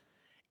world,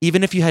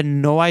 even if you had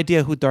no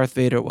idea who Darth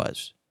Vader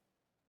was,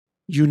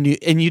 you knew,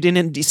 and you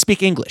didn't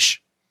speak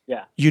English,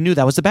 you knew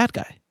that was the bad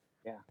guy.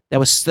 Yeah,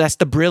 that's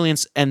the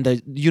brilliance and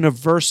the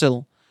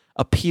universal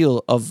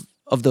appeal of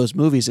those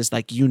movies is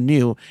like you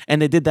knew,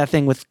 and they did that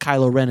thing with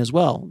Kylo Ren as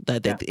well.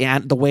 That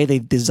the way they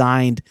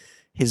designed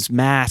his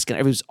mask and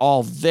it was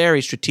all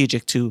very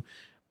strategic to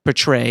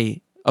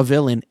portray a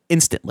villain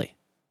instantly.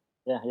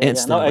 Yeah.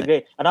 No, I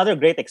agree. Another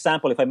great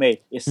example, if I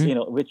may, is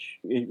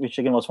which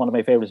again was one of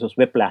my favorites, was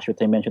Whiplash, which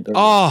I mentioned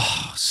earlier.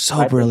 Oh,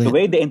 so brilliant! The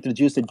way they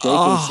introduced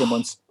J.K.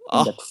 Simmons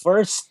in that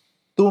first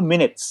 2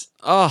 minutes.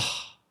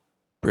 Oh,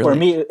 brilliant. For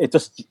me, it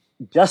was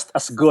just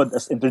as good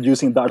as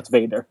introducing Darth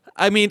Vader.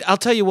 I mean, I'll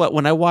tell you what,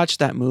 when I watched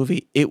that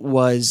movie, it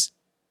was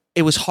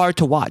hard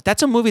to watch.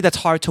 That's a movie that's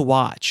hard to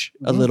watch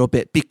a little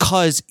bit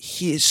because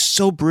he is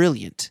so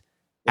brilliant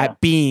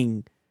at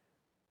being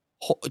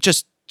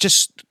just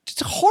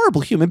a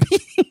horrible human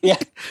being. Yeah,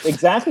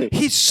 exactly.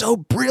 He's so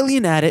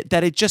brilliant at it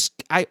that it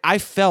just, I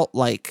felt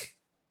like,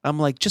 I'm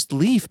like, just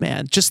leave,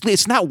 man. Just leave.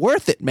 It's not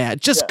worth it, man.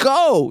 Just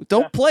go.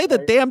 Don't play the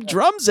damn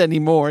drums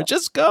anymore.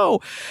 Just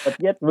go. But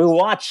yet we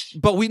watch.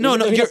 But we no.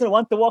 He doesn't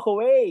want to walk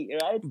away,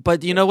 right?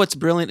 But you know what's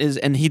brilliant is,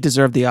 and he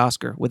deserved the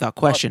Oscar without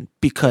question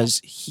because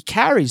he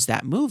carries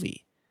that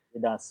movie. He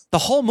does. The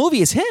whole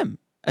movie is him.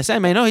 I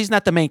know he's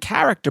not the main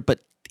character, but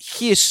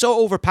he is so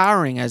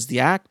overpowering as the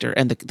actor,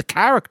 and the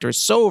character is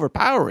so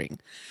overpowering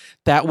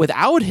that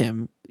without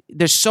him,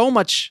 there's so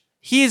much.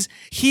 He is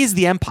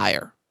the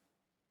Empire.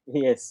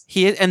 He is,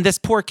 and this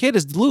poor kid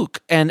is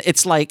Luke, and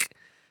it's like,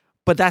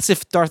 but that's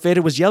if Darth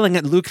Vader was yelling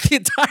at Luke the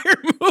entire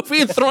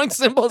movie and throwing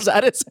symbols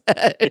at his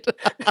head.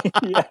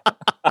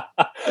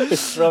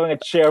 He's throwing a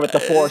chair with the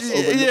Force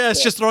over.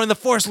 It's just throwing the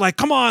Force, like,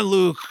 come on,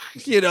 Luke,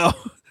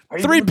 Are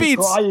 3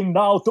 beats. Crying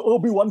now to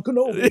Obi-Wan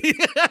Kenobi.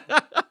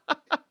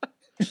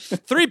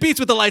 3 beats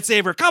with the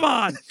lightsaber. Come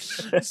on.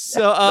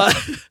 So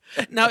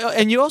now,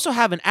 and you also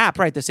have an app,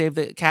 right? The Save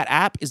the Cat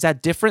app. Is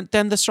that different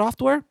than the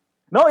software?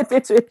 No,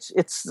 it's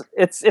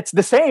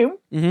the same,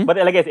 but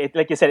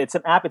like you said, it's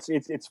an app.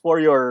 It's for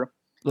your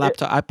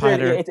laptop,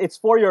 iPad, it's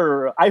for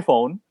your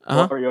iPhone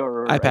or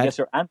your iPad. I guess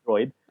your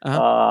Android.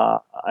 I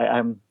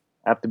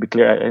have to be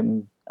clear.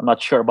 I'm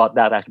not sure about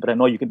that actually, but I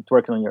know you can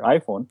work it on your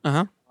iPhone.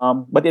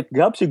 But it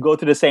helps you go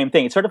to the same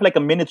thing. It's sort of like a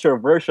miniature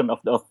version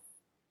of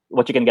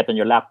what you can get on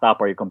your laptop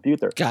or your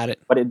computer. Got it.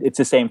 But it's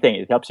the same thing.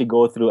 It helps you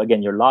go through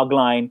again your log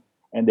line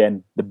and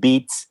then the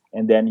beats.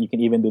 And then you can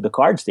even do the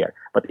cards there.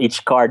 But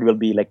each card will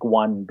be like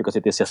one because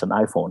it is just an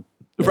iPhone.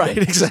 Right,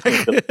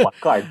 exactly. One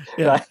card.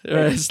 Right?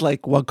 It's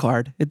like one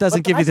card. It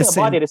doesn't give you the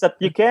same. About it is that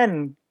you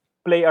can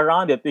play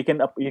around it. You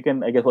can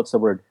I guess what's the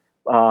word?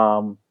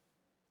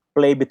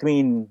 Play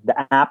between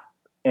the app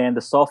and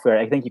the software.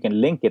 I think you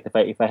can link it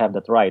if I have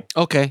that right.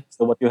 Okay.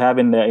 So what you have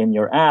in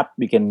your app,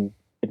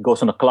 it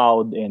goes on the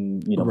cloud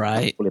and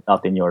right. pull it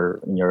out in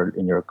your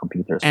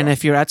computer. And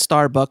if you're at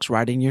Starbucks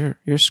writing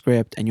your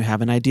script and you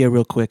have an idea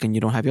real quick and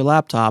you don't have your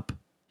laptop,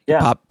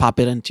 pop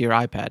it into your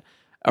iPad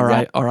or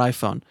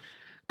iPhone.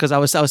 Because I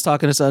was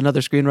talking to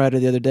another screenwriter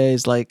the other day.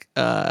 Is like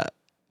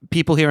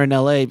people here in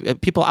LA,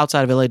 people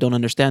outside of LA don't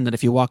understand that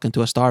if you walk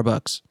into a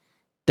Starbucks,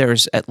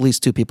 there's at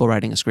least 2 people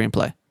writing a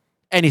screenplay.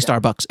 Any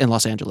Starbucks in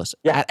Los Angeles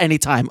at any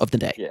time of the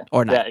day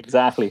or night. Yeah,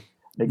 exactly.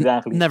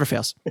 Never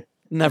fails.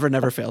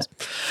 Never fails.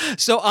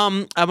 So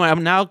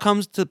now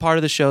comes to the part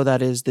of the show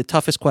that is the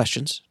toughest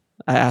questions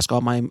I ask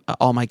all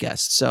my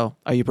guests. So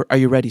are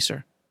you ready,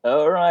 sir?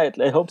 All right,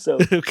 I hope so.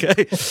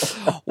 Okay.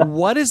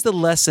 What is the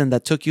lesson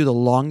that took you the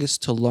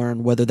longest to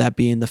learn, whether that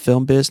be in the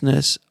film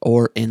business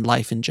or in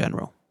life in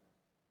general?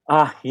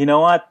 You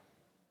know what?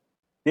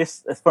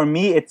 This for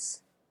me,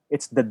 it's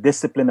the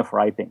discipline of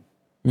writing.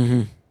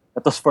 Mm-hmm.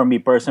 That was for me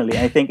personally.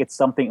 I think it's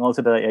something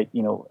also that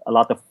a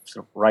lot of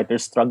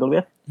writers struggle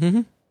with.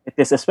 Mm-hmm. It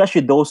is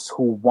especially those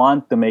who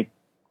want to make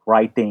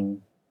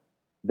writing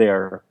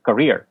their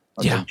career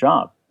or their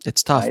job.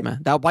 It's tough, right? Man.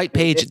 That white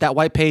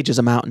page is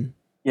a mountain.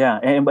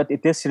 Yeah, but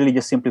it is really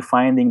just simply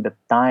finding the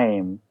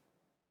time,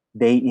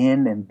 day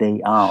in and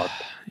day out,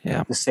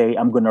 to say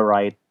I'm going to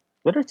write,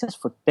 whether it's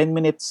just for 10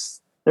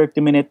 minutes,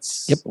 30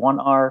 minutes, 1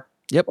 hour,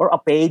 or a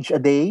page a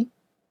day.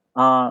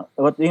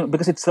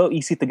 Because it's so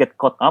easy to get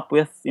caught up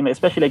with,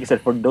 especially like I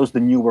said, for the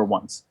newer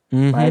ones,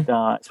 right?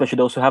 Especially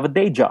those who have a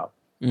day job,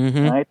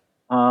 right?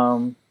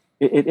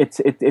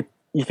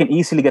 you can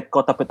easily get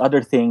caught up with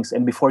other things,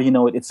 and before you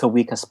know it, it's a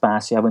week has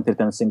passed. You haven't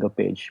written a single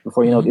page.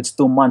 Before you know it, it's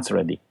 2 months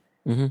already.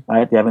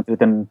 Right? You haven't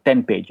written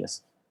 10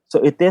 pages.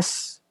 So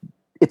it's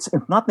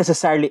not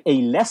necessarily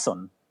a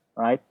lesson,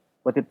 right?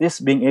 But it is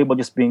being able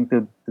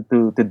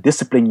to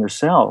discipline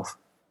yourself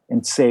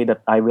and say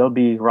that I will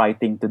be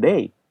writing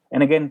today.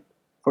 And again,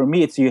 for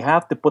me, it's you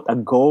have to put a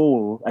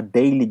goal, a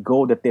daily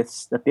goal that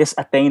is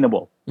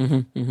attainable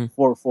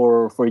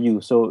for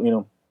you.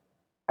 So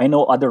I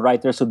know other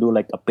writers who do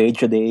like a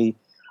page a day.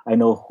 I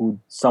know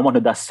someone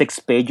who does 6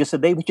 pages a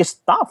day, which is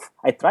tough.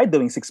 I tried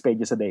doing 6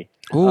 pages a day.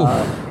 Ooh,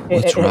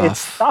 it's rough.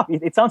 It's tough.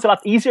 It sounds a lot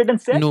easier than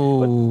 6.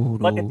 No.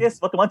 But it is.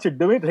 But once you're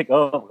doing it, like,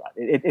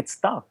 it's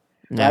tough.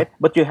 Yeah. Right?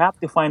 But you have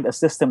to find a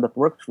system that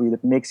works for you,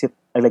 that makes it,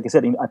 like I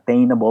said,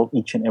 attainable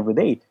each and every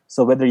day.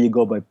 So whether you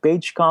go by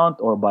page count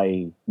or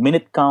by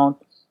minute count,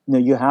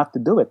 you have to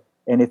do it.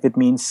 And if it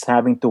means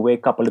having to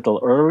wake up a little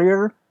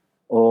earlier,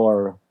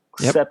 or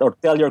or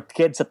tell your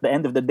kids at the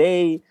end of the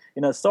day,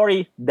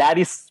 sorry,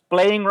 daddy's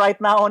playing right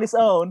now on his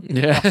own.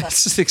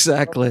 Yes,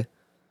 exactly.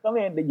 I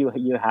mean,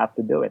 you have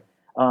to do it.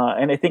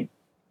 And I think,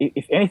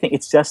 if anything,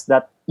 it's just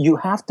that you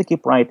have to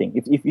keep writing.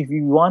 If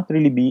you want to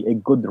really be a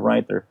good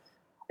writer,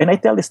 and I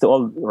tell this to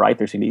all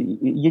writers, really,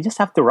 you just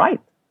have to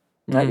write.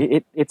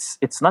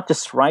 It's not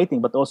just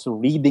writing, but also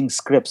reading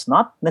scripts.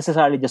 Not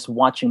necessarily just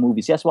watching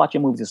movies. Yes,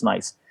 watching movies is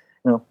nice,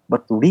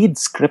 but read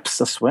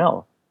scripts as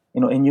well.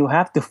 And you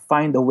have to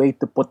find a way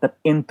to put that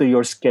into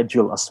your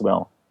schedule as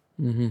well.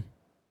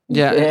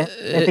 Yeah,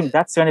 I think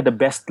that's really the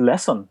best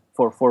lesson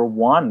for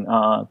one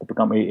to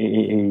become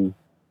a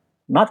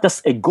not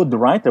just a good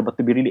writer, but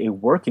to be really a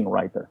working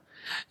writer.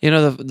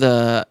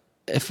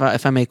 If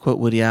I may quote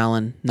Woody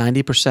Allen,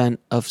 90%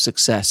 of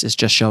success is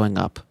just showing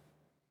up.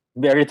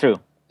 Very true.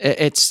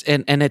 It's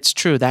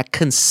true, that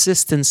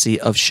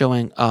consistency of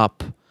showing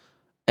up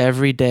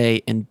every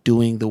day and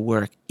doing the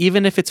work,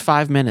 even if it's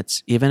 5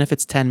 minutes, even if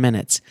it's 10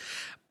 minutes,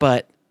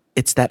 but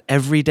it's that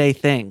everyday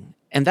thing.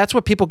 And that's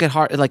what people get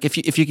hard. Like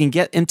if you can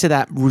get into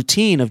that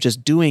routine of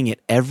just doing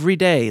it every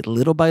day,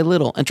 little by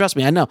little. And trust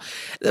me, I know,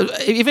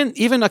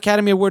 even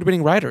Academy Award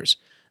winning writers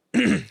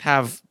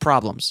have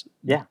problems.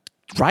 Yeah.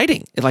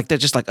 Writing, like they're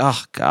just like,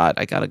 oh God,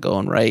 I gotta go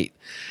and write.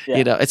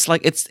 Yeah. It's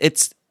like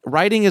it's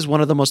writing is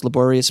one of the most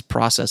laborious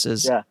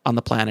processes on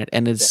the planet,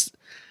 and it's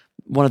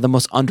one of the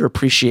most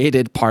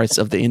underappreciated parts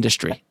of the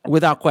industry,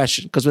 without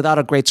question. Because without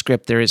a great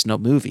script, there is no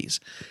movies,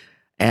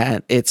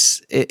 and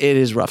it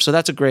is rough. So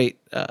that's a great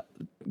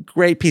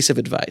piece of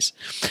advice.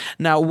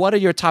 Now, what are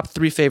your top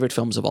 3 favorite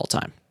films of all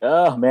time?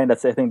 Oh man, I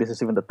think this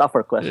is even the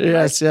tougher question.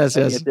 Yes, right?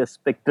 yes.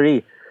 Just pick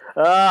 3.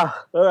 All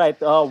right.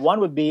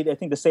 One would be, I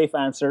think, the safe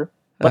answer.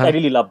 But I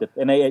really loved it.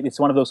 And it's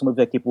one of those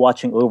movies I keep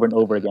watching over and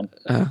over again.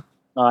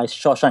 It's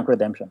Shawshank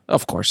Redemption.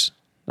 Of course.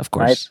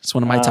 Right? It's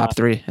one of my top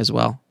 3 as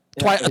well.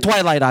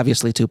 Twilight,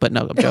 obviously, too, but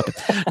no, I'm joking.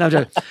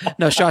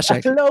 No,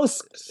 Shawshank. A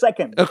close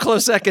second. A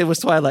close second was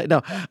Twilight.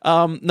 No,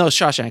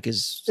 Shawshank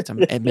is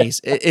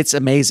amazing. It's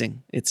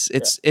amazing.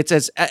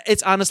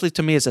 It's honestly,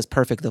 to me, it's as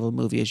perfect of a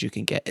movie as you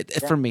can get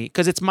for me,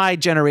 because it's my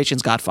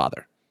generation's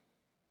Godfather.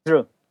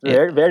 True.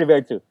 Very, very,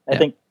 very true. I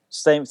think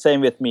same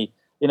with me.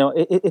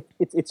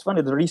 It's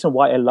funny. The reason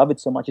why I love it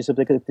so much is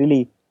because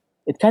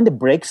it kind of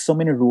breaks so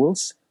many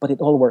rules, but it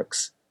all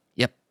works.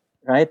 Yep.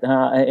 Right?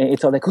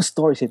 It's all like, whose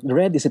story is it?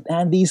 Red? Is it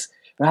Andy's?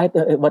 Right?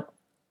 But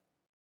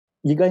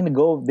you're going to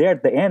go there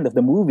at the end of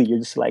the movie. You're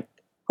just like,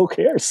 who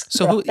cares?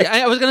 So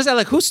I was going to say,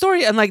 like, whose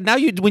story? And like, now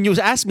when you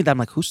ask me that, I'm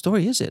like, whose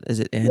story is it? Is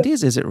it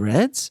Andy's? Is it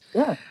Red's?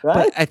 Yeah. Right?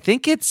 But I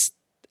think it's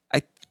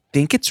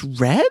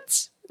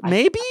Red's,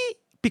 maybe,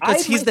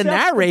 because he's the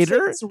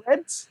narrator. It's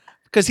Red's.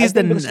 Because he's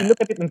you look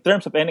at it in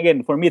terms of, and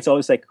again, for me, it's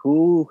always like,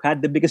 who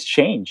had the biggest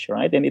change,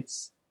 right? And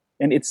it's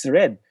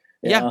Red.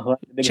 Yeah, who had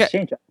the biggest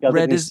change.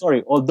 Red is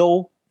story.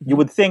 Although you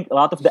would think a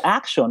lot of the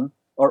action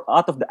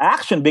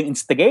being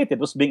instigated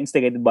was being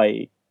instigated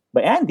by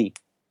Andy.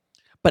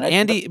 But right?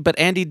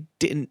 Andy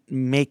didn't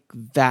make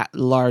that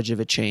large of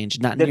a change.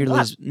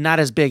 Not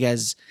as big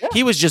as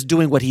he was just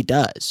doing what he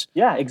does.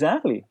 Yeah,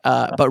 exactly.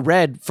 But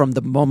Red, from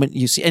the moment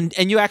you see,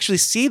 and you actually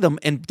see them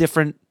in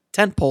different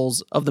tent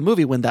poles of the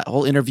movie, when that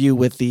whole interview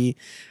with the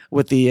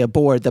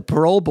board, the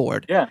parole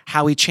board,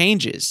 how he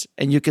changes,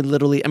 and you can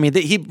literally,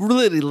 he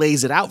really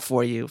lays it out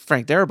for you.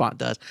 Frank Darabont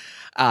does,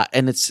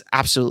 and it's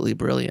absolutely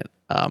brilliant.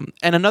 And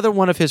another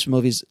one of his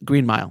movies,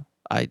 Green Mile,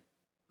 I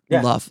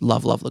love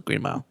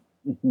Green Mile.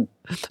 Mm-hmm.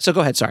 So go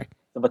ahead. Sorry,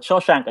 but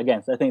Shawshank,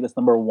 again, I think that's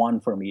number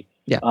 1 for me.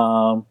 Yeah.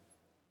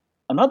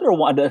 Another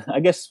one, I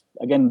guess,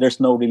 again, there's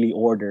no really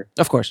order.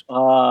 Of course.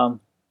 One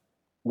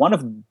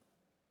of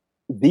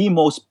the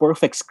most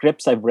perfect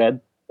scripts I've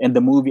read, and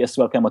the movie as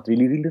well came out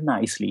really, really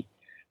nicely,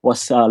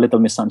 was Little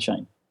Miss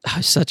Sunshine. Oh,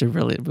 it's such a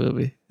brilliant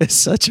movie. It's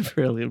such a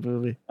brilliant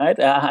movie. Right?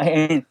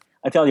 I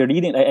tell you,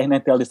 reading, and I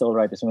tell this to all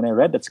writers, when I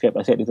read that script,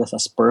 I said it was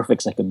as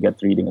perfect as I could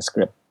get reading a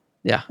script.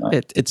 Yeah,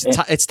 right? It's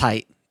tight. It's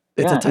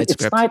a tight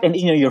script. It's tight, and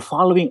you're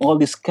following all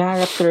these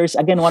characters.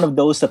 Again, one of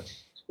those that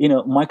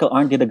Michael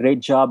Arndt did a great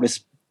job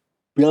is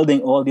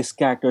building all these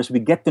characters. We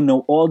get to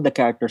know all the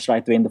characters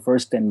right away in the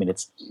first 10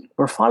 minutes.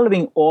 We're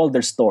following all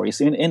their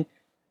stories, and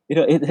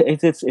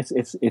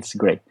it's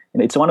great.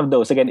 And it's one of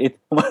those, again,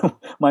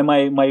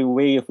 my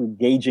way of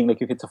gauging,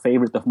 like if it's a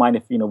favorite of mine,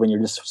 if when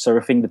you're just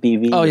surfing the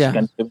TV, you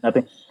can do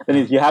nothing, then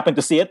if you happen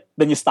to see it,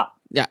 then you stop.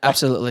 Yeah,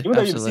 absolutely. Even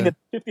though you've seen it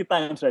 50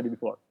 times already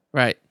before.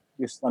 Right.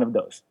 It's one of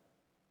those.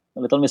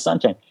 Little Miss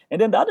Sunshine.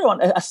 And then the other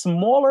one, a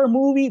smaller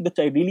movie that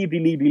I really,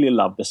 really, really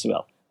loved as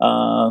well,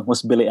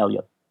 was Billy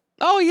Elliot.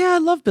 Oh yeah, I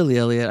love Billy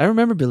Elliot. I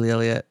remember Billy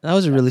Elliot. That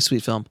was a really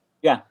sweet film.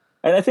 Yeah.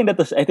 And I think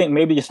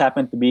maybe just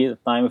happened to be the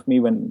time of me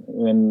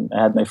when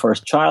I had my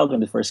first child,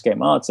 when it first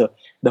came out. So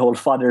the whole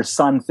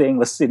father-son thing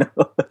was,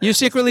 You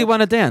secretly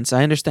want to dance.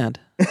 I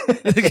understand.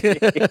 But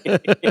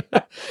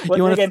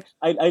again,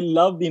 I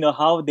loved,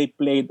 how they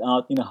played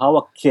out, how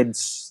a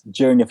kid's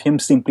journey of him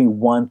simply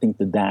wanting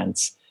to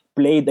dance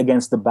played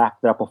against the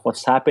backdrop of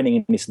what's happening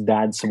in his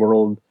dad's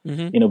world,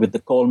 with the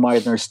coal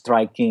miners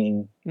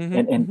striking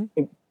and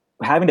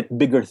having that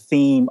bigger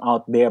theme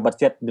out there,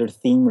 but yet their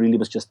theme really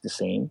was just the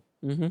same.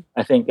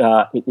 I think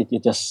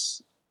it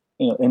just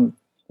and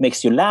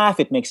makes you laugh,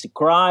 it makes you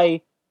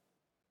cry.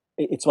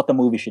 It's what the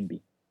movie should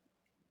be.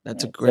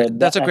 That's a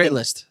great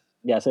list.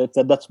 Yeah, so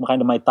that's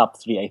kind of my top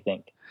 3, I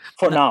think,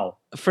 for now.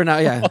 For now,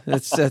 yeah,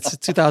 that's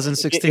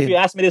 2016. If you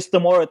ask me this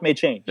tomorrow, it may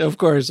change. Of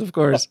course.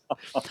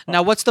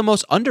 Now, what's the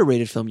most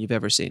underrated film you've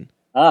ever seen?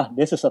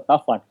 This is a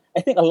tough one.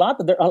 I think a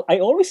lot. I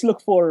always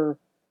look for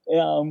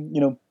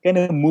kind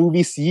of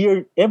movies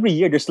every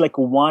year. There's like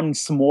one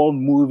small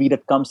movie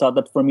that comes out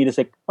that for me is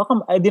like, how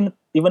come I didn't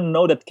even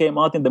know that came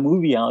out in the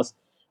movie house?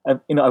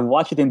 I've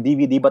watched it in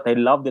DVD, but I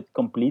loved it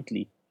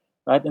completely,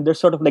 right? And they're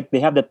sort of like, they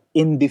have that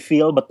indie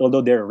feel, but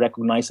although they're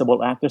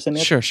recognizable actors in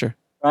it, sure,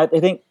 right? I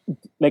think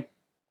like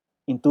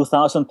in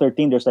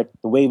 2013, there's like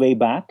The Way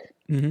Back.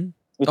 I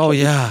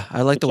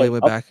like The Way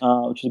Back,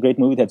 which is a great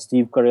movie. It had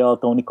Steve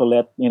Carell, Toni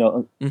Collette,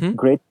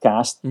 great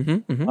cast.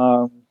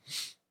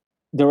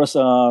 There was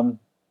in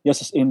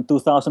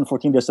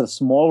 2014. There's a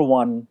small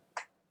one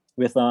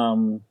with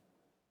the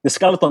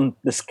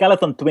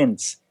Skeleton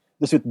Twins.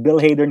 This with Bill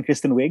Hader and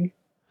Kristen Wiig.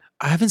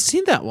 I haven't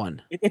seen that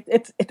one.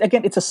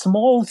 It's a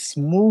small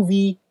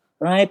movie,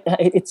 right?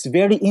 It's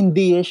very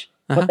indie-ish,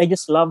 but I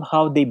just love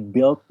how they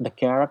built the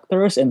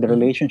characters and the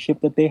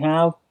relationship that they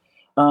have.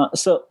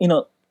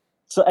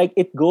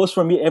 It goes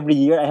for me every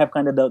year. I have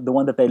kind of the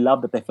one that I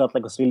love that I felt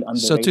like was really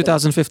underrated. So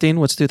 2015.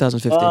 What's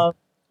 2015? Well,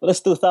 that's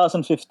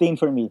 2015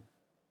 for me.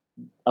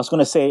 I was going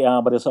to say,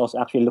 but it's also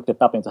actually looked it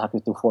up and it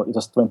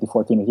was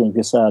 2014 again,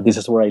 because This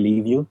Is Where I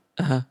Leave You.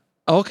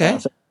 Okay.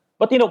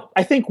 But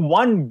I think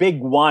one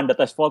big one that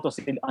I felt was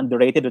really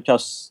underrated, which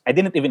I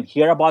didn't even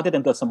hear about it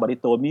until somebody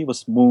told me,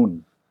 was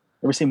Moon.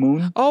 Ever see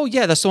Moon? Oh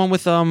yeah, that's the one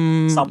with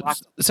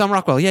Sam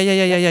Rockwell.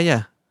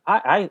 Yeah.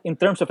 I in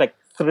terms of like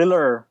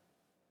thriller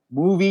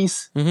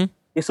movies,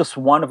 this was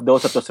one of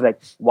those that was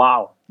like,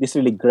 wow, this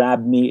really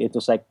grabbed me. It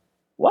was like,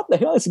 what the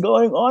hell is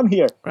going on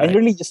here? Right. And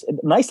really, just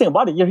nice thing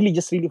about it, you're really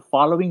just really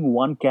following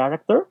one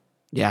character,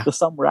 the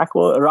Sam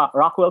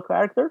Rockwell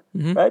character,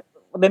 right?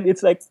 But then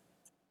it's like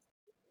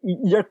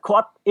you're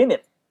caught in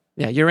it.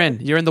 Yeah, you're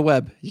in the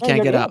web. You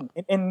can't get out.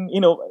 And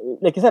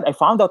like I said, I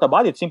found out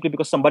about it simply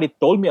because somebody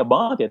told me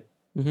about it.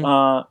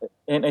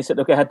 And I said,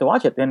 okay, I had to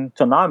watch it. And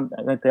so now I'm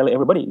going to tell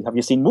everybody, have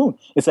you seen Moon?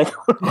 It's like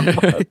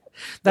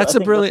that's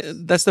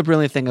the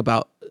brilliant thing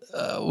about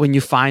when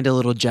you find a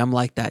little gem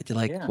like that. You're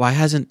like, why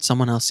hasn't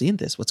someone else seen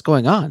this? What's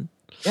going on?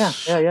 Yeah.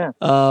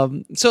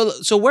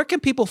 So where can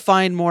people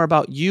find more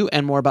about you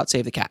and more about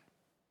Save the Cat?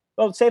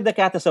 Well, Save the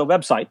Cat is a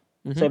website,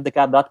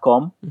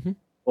 savethecat.com.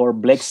 Or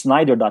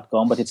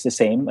blakesnyder.com, but it's the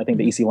same. I think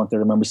the easy one to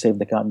remember,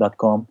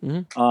 savethecat.com.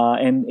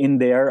 And in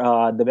there,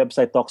 the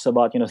website talks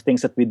about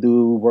things that we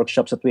do,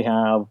 workshops that we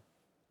have,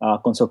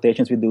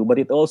 consultations we do. But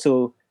it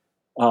also,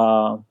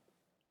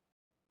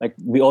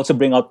 we also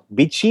bring out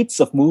beat sheets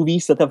of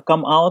movies that have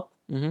come out,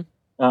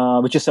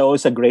 which is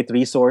always a great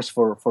resource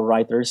for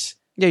writers.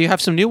 Yeah, you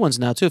have some new ones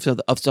now too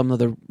of some of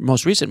the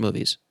most recent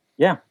movies.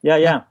 Yeah.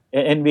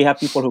 And we have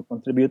people who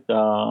contribute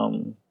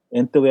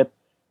into it.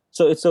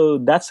 So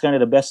that's kind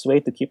of the best way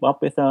to keep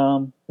up with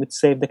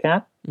Save the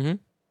Cat. And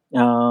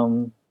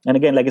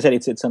again, like I said,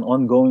 it's an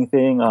ongoing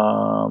thing.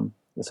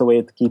 It's a way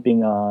of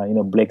keeping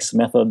Blake's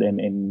method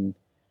and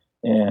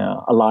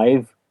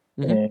alive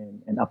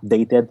and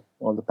updated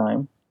all the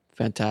time.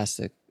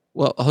 Fantastic.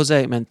 Well,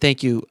 Jose, man,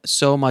 thank you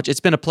so much. It's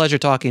been a pleasure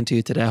talking to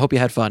you today. I hope you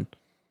had fun.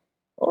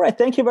 All right,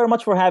 thank you very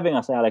much for having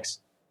us, Alex.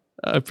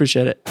 I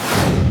appreciate it.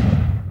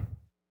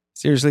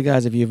 Seriously,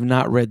 guys, if you've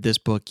not read this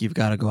book, you've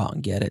got to go out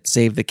and get it.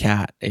 Save the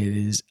Cat. It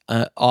is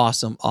an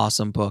awesome,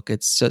 awesome book.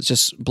 It's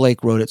just,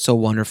 Blake wrote it so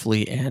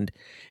wonderfully, and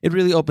it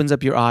really opens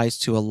up your eyes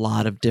to a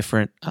lot of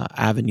different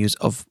avenues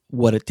of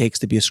what it takes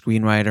to be a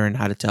screenwriter and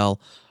how to tell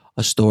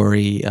a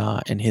story.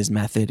 And his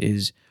method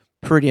is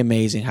pretty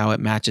amazing how it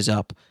matches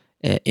up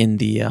in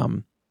the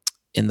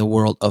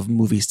world of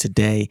movies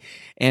today.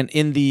 And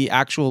in the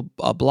actual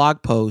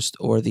blog post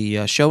or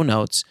the show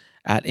notes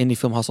at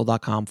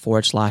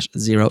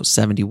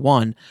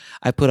indiefilmhustle.com/071,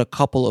 I put a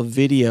couple of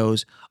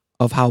videos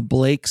of how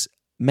Blake's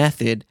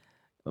method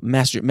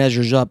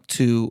measures up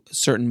to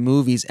certain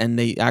movies, and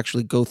they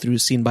actually go through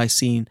scene by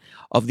scene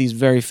of these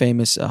very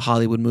famous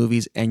Hollywood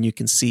movies, and you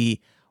can see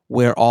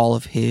where all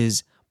of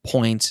his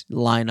points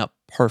line up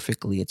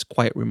perfectly. It's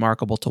quite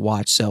remarkable to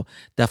watch, so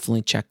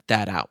definitely check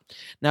that out.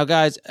 Now,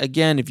 guys,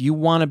 again, if you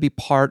want to be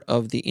part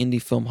of the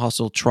Indie Film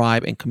Hustle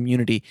tribe and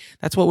community,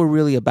 that's what we're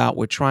really about.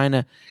 We're trying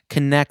to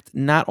connect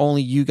not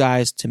only you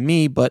guys to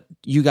me, but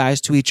you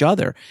guys to each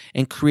other,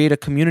 and create a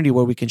community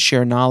where we can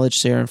share knowledge,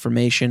 share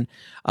information,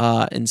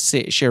 and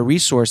share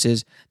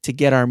resources to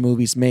get our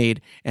movies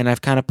made. And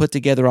I've kind of put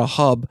together a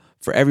hub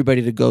for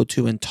everybody to go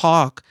to and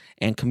talk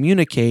and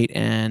communicate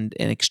and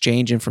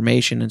exchange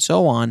information and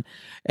so on.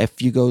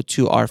 If you go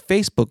to our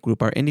Facebook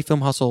group, our Indie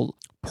Film Hustle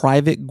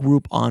private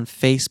group on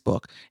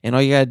Facebook, and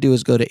all you got to do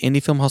is go to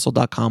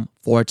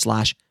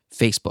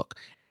indiefilmhustle.com/Facebook.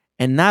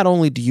 And not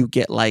only do you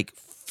get like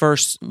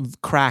first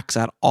cracks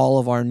at all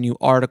of our new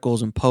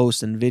articles and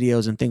posts and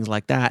videos and things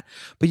like that,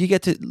 but you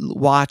get to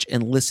watch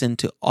and listen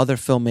to other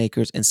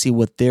filmmakers and see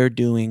what they're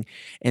doing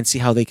and see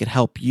how they could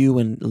help you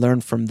and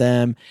learn from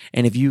them.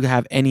 And if you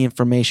have any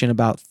information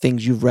about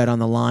things you've read on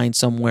the line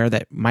somewhere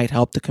that might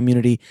help the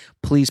community,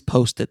 please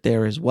post it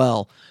there as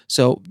well.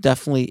 So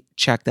definitely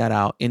check that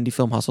out,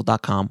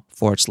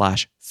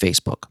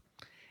 indiefilmhustle.com/Facebook.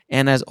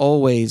 And as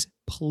always,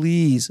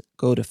 please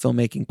go to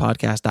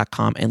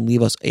filmmakingpodcast.com and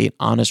leave us an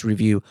honest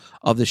review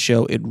of the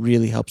show. It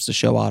really helps the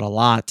show out a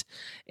lot,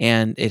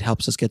 and it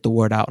helps us get the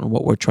word out on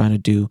what we're trying to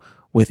do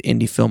with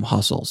Indie Film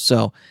Hustle.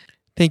 So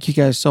thank you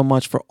guys so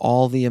much for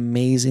all the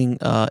amazing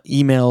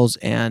emails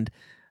and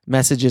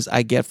messages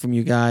I get from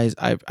you guys.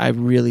 It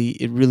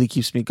really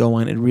keeps me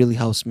going. It really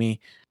helps me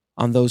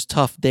on those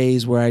tough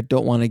days where I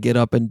don't want to get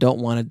up and don't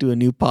want to do a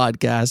new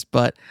podcast,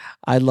 but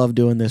I love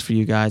doing this for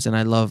you guys, and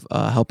I love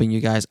helping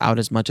you guys out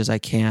as much as I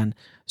can.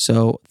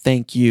 So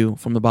thank you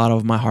from the bottom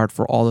of my heart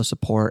for all the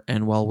support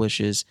and well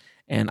wishes,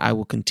 and I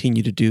will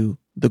continue to do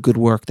the good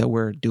work that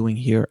we're doing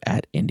here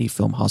at Indie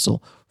Film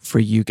Hustle for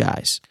you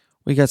guys.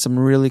 We got some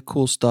really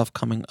cool stuff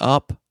coming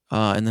up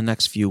in the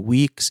next few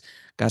weeks.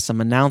 Got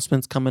some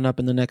announcements coming up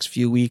in the next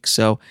few weeks,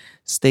 so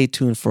stay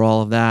tuned for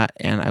all of that,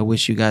 and I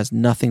wish you guys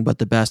nothing but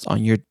the best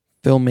on your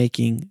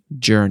filmmaking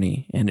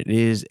journey, and it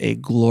is a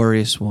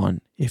glorious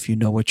one if you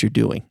know what you're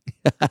doing.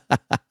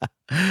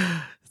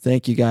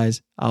 Thank you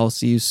guys. I'll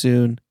see you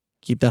soon.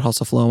 Keep that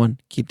hustle flowing,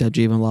 keep that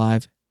dream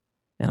alive,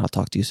 and I'll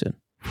talk to you soon.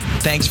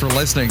 Thanks for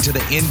listening to the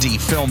Indie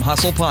Film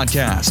Hustle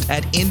podcast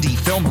at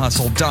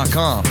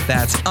indiefilmhustle.com.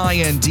 That's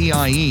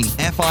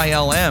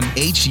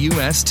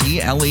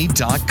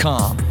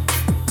INDIEFILMHUSTLE.com.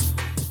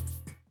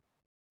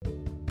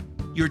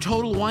 Your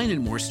Total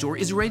Wine & More store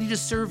is ready to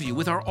serve you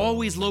with our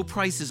always low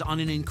prices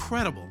on an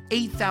incredible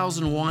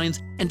 8,000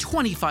 wines and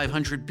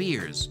 2,500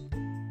 beers.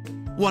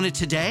 Want it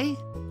today?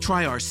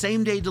 Try our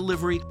same-day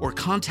delivery or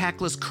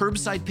contactless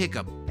curbside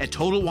pickup at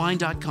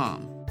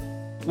TotalWine.com.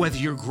 Whether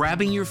you're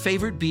grabbing your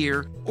favorite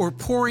beer or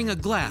pouring a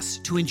glass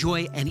to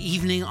enjoy an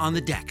evening on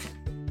the deck,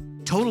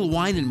 Total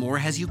Wine & More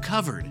has you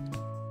covered.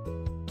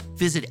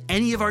 Visit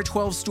any of our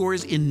 12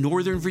 stores in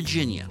Northern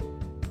Virginia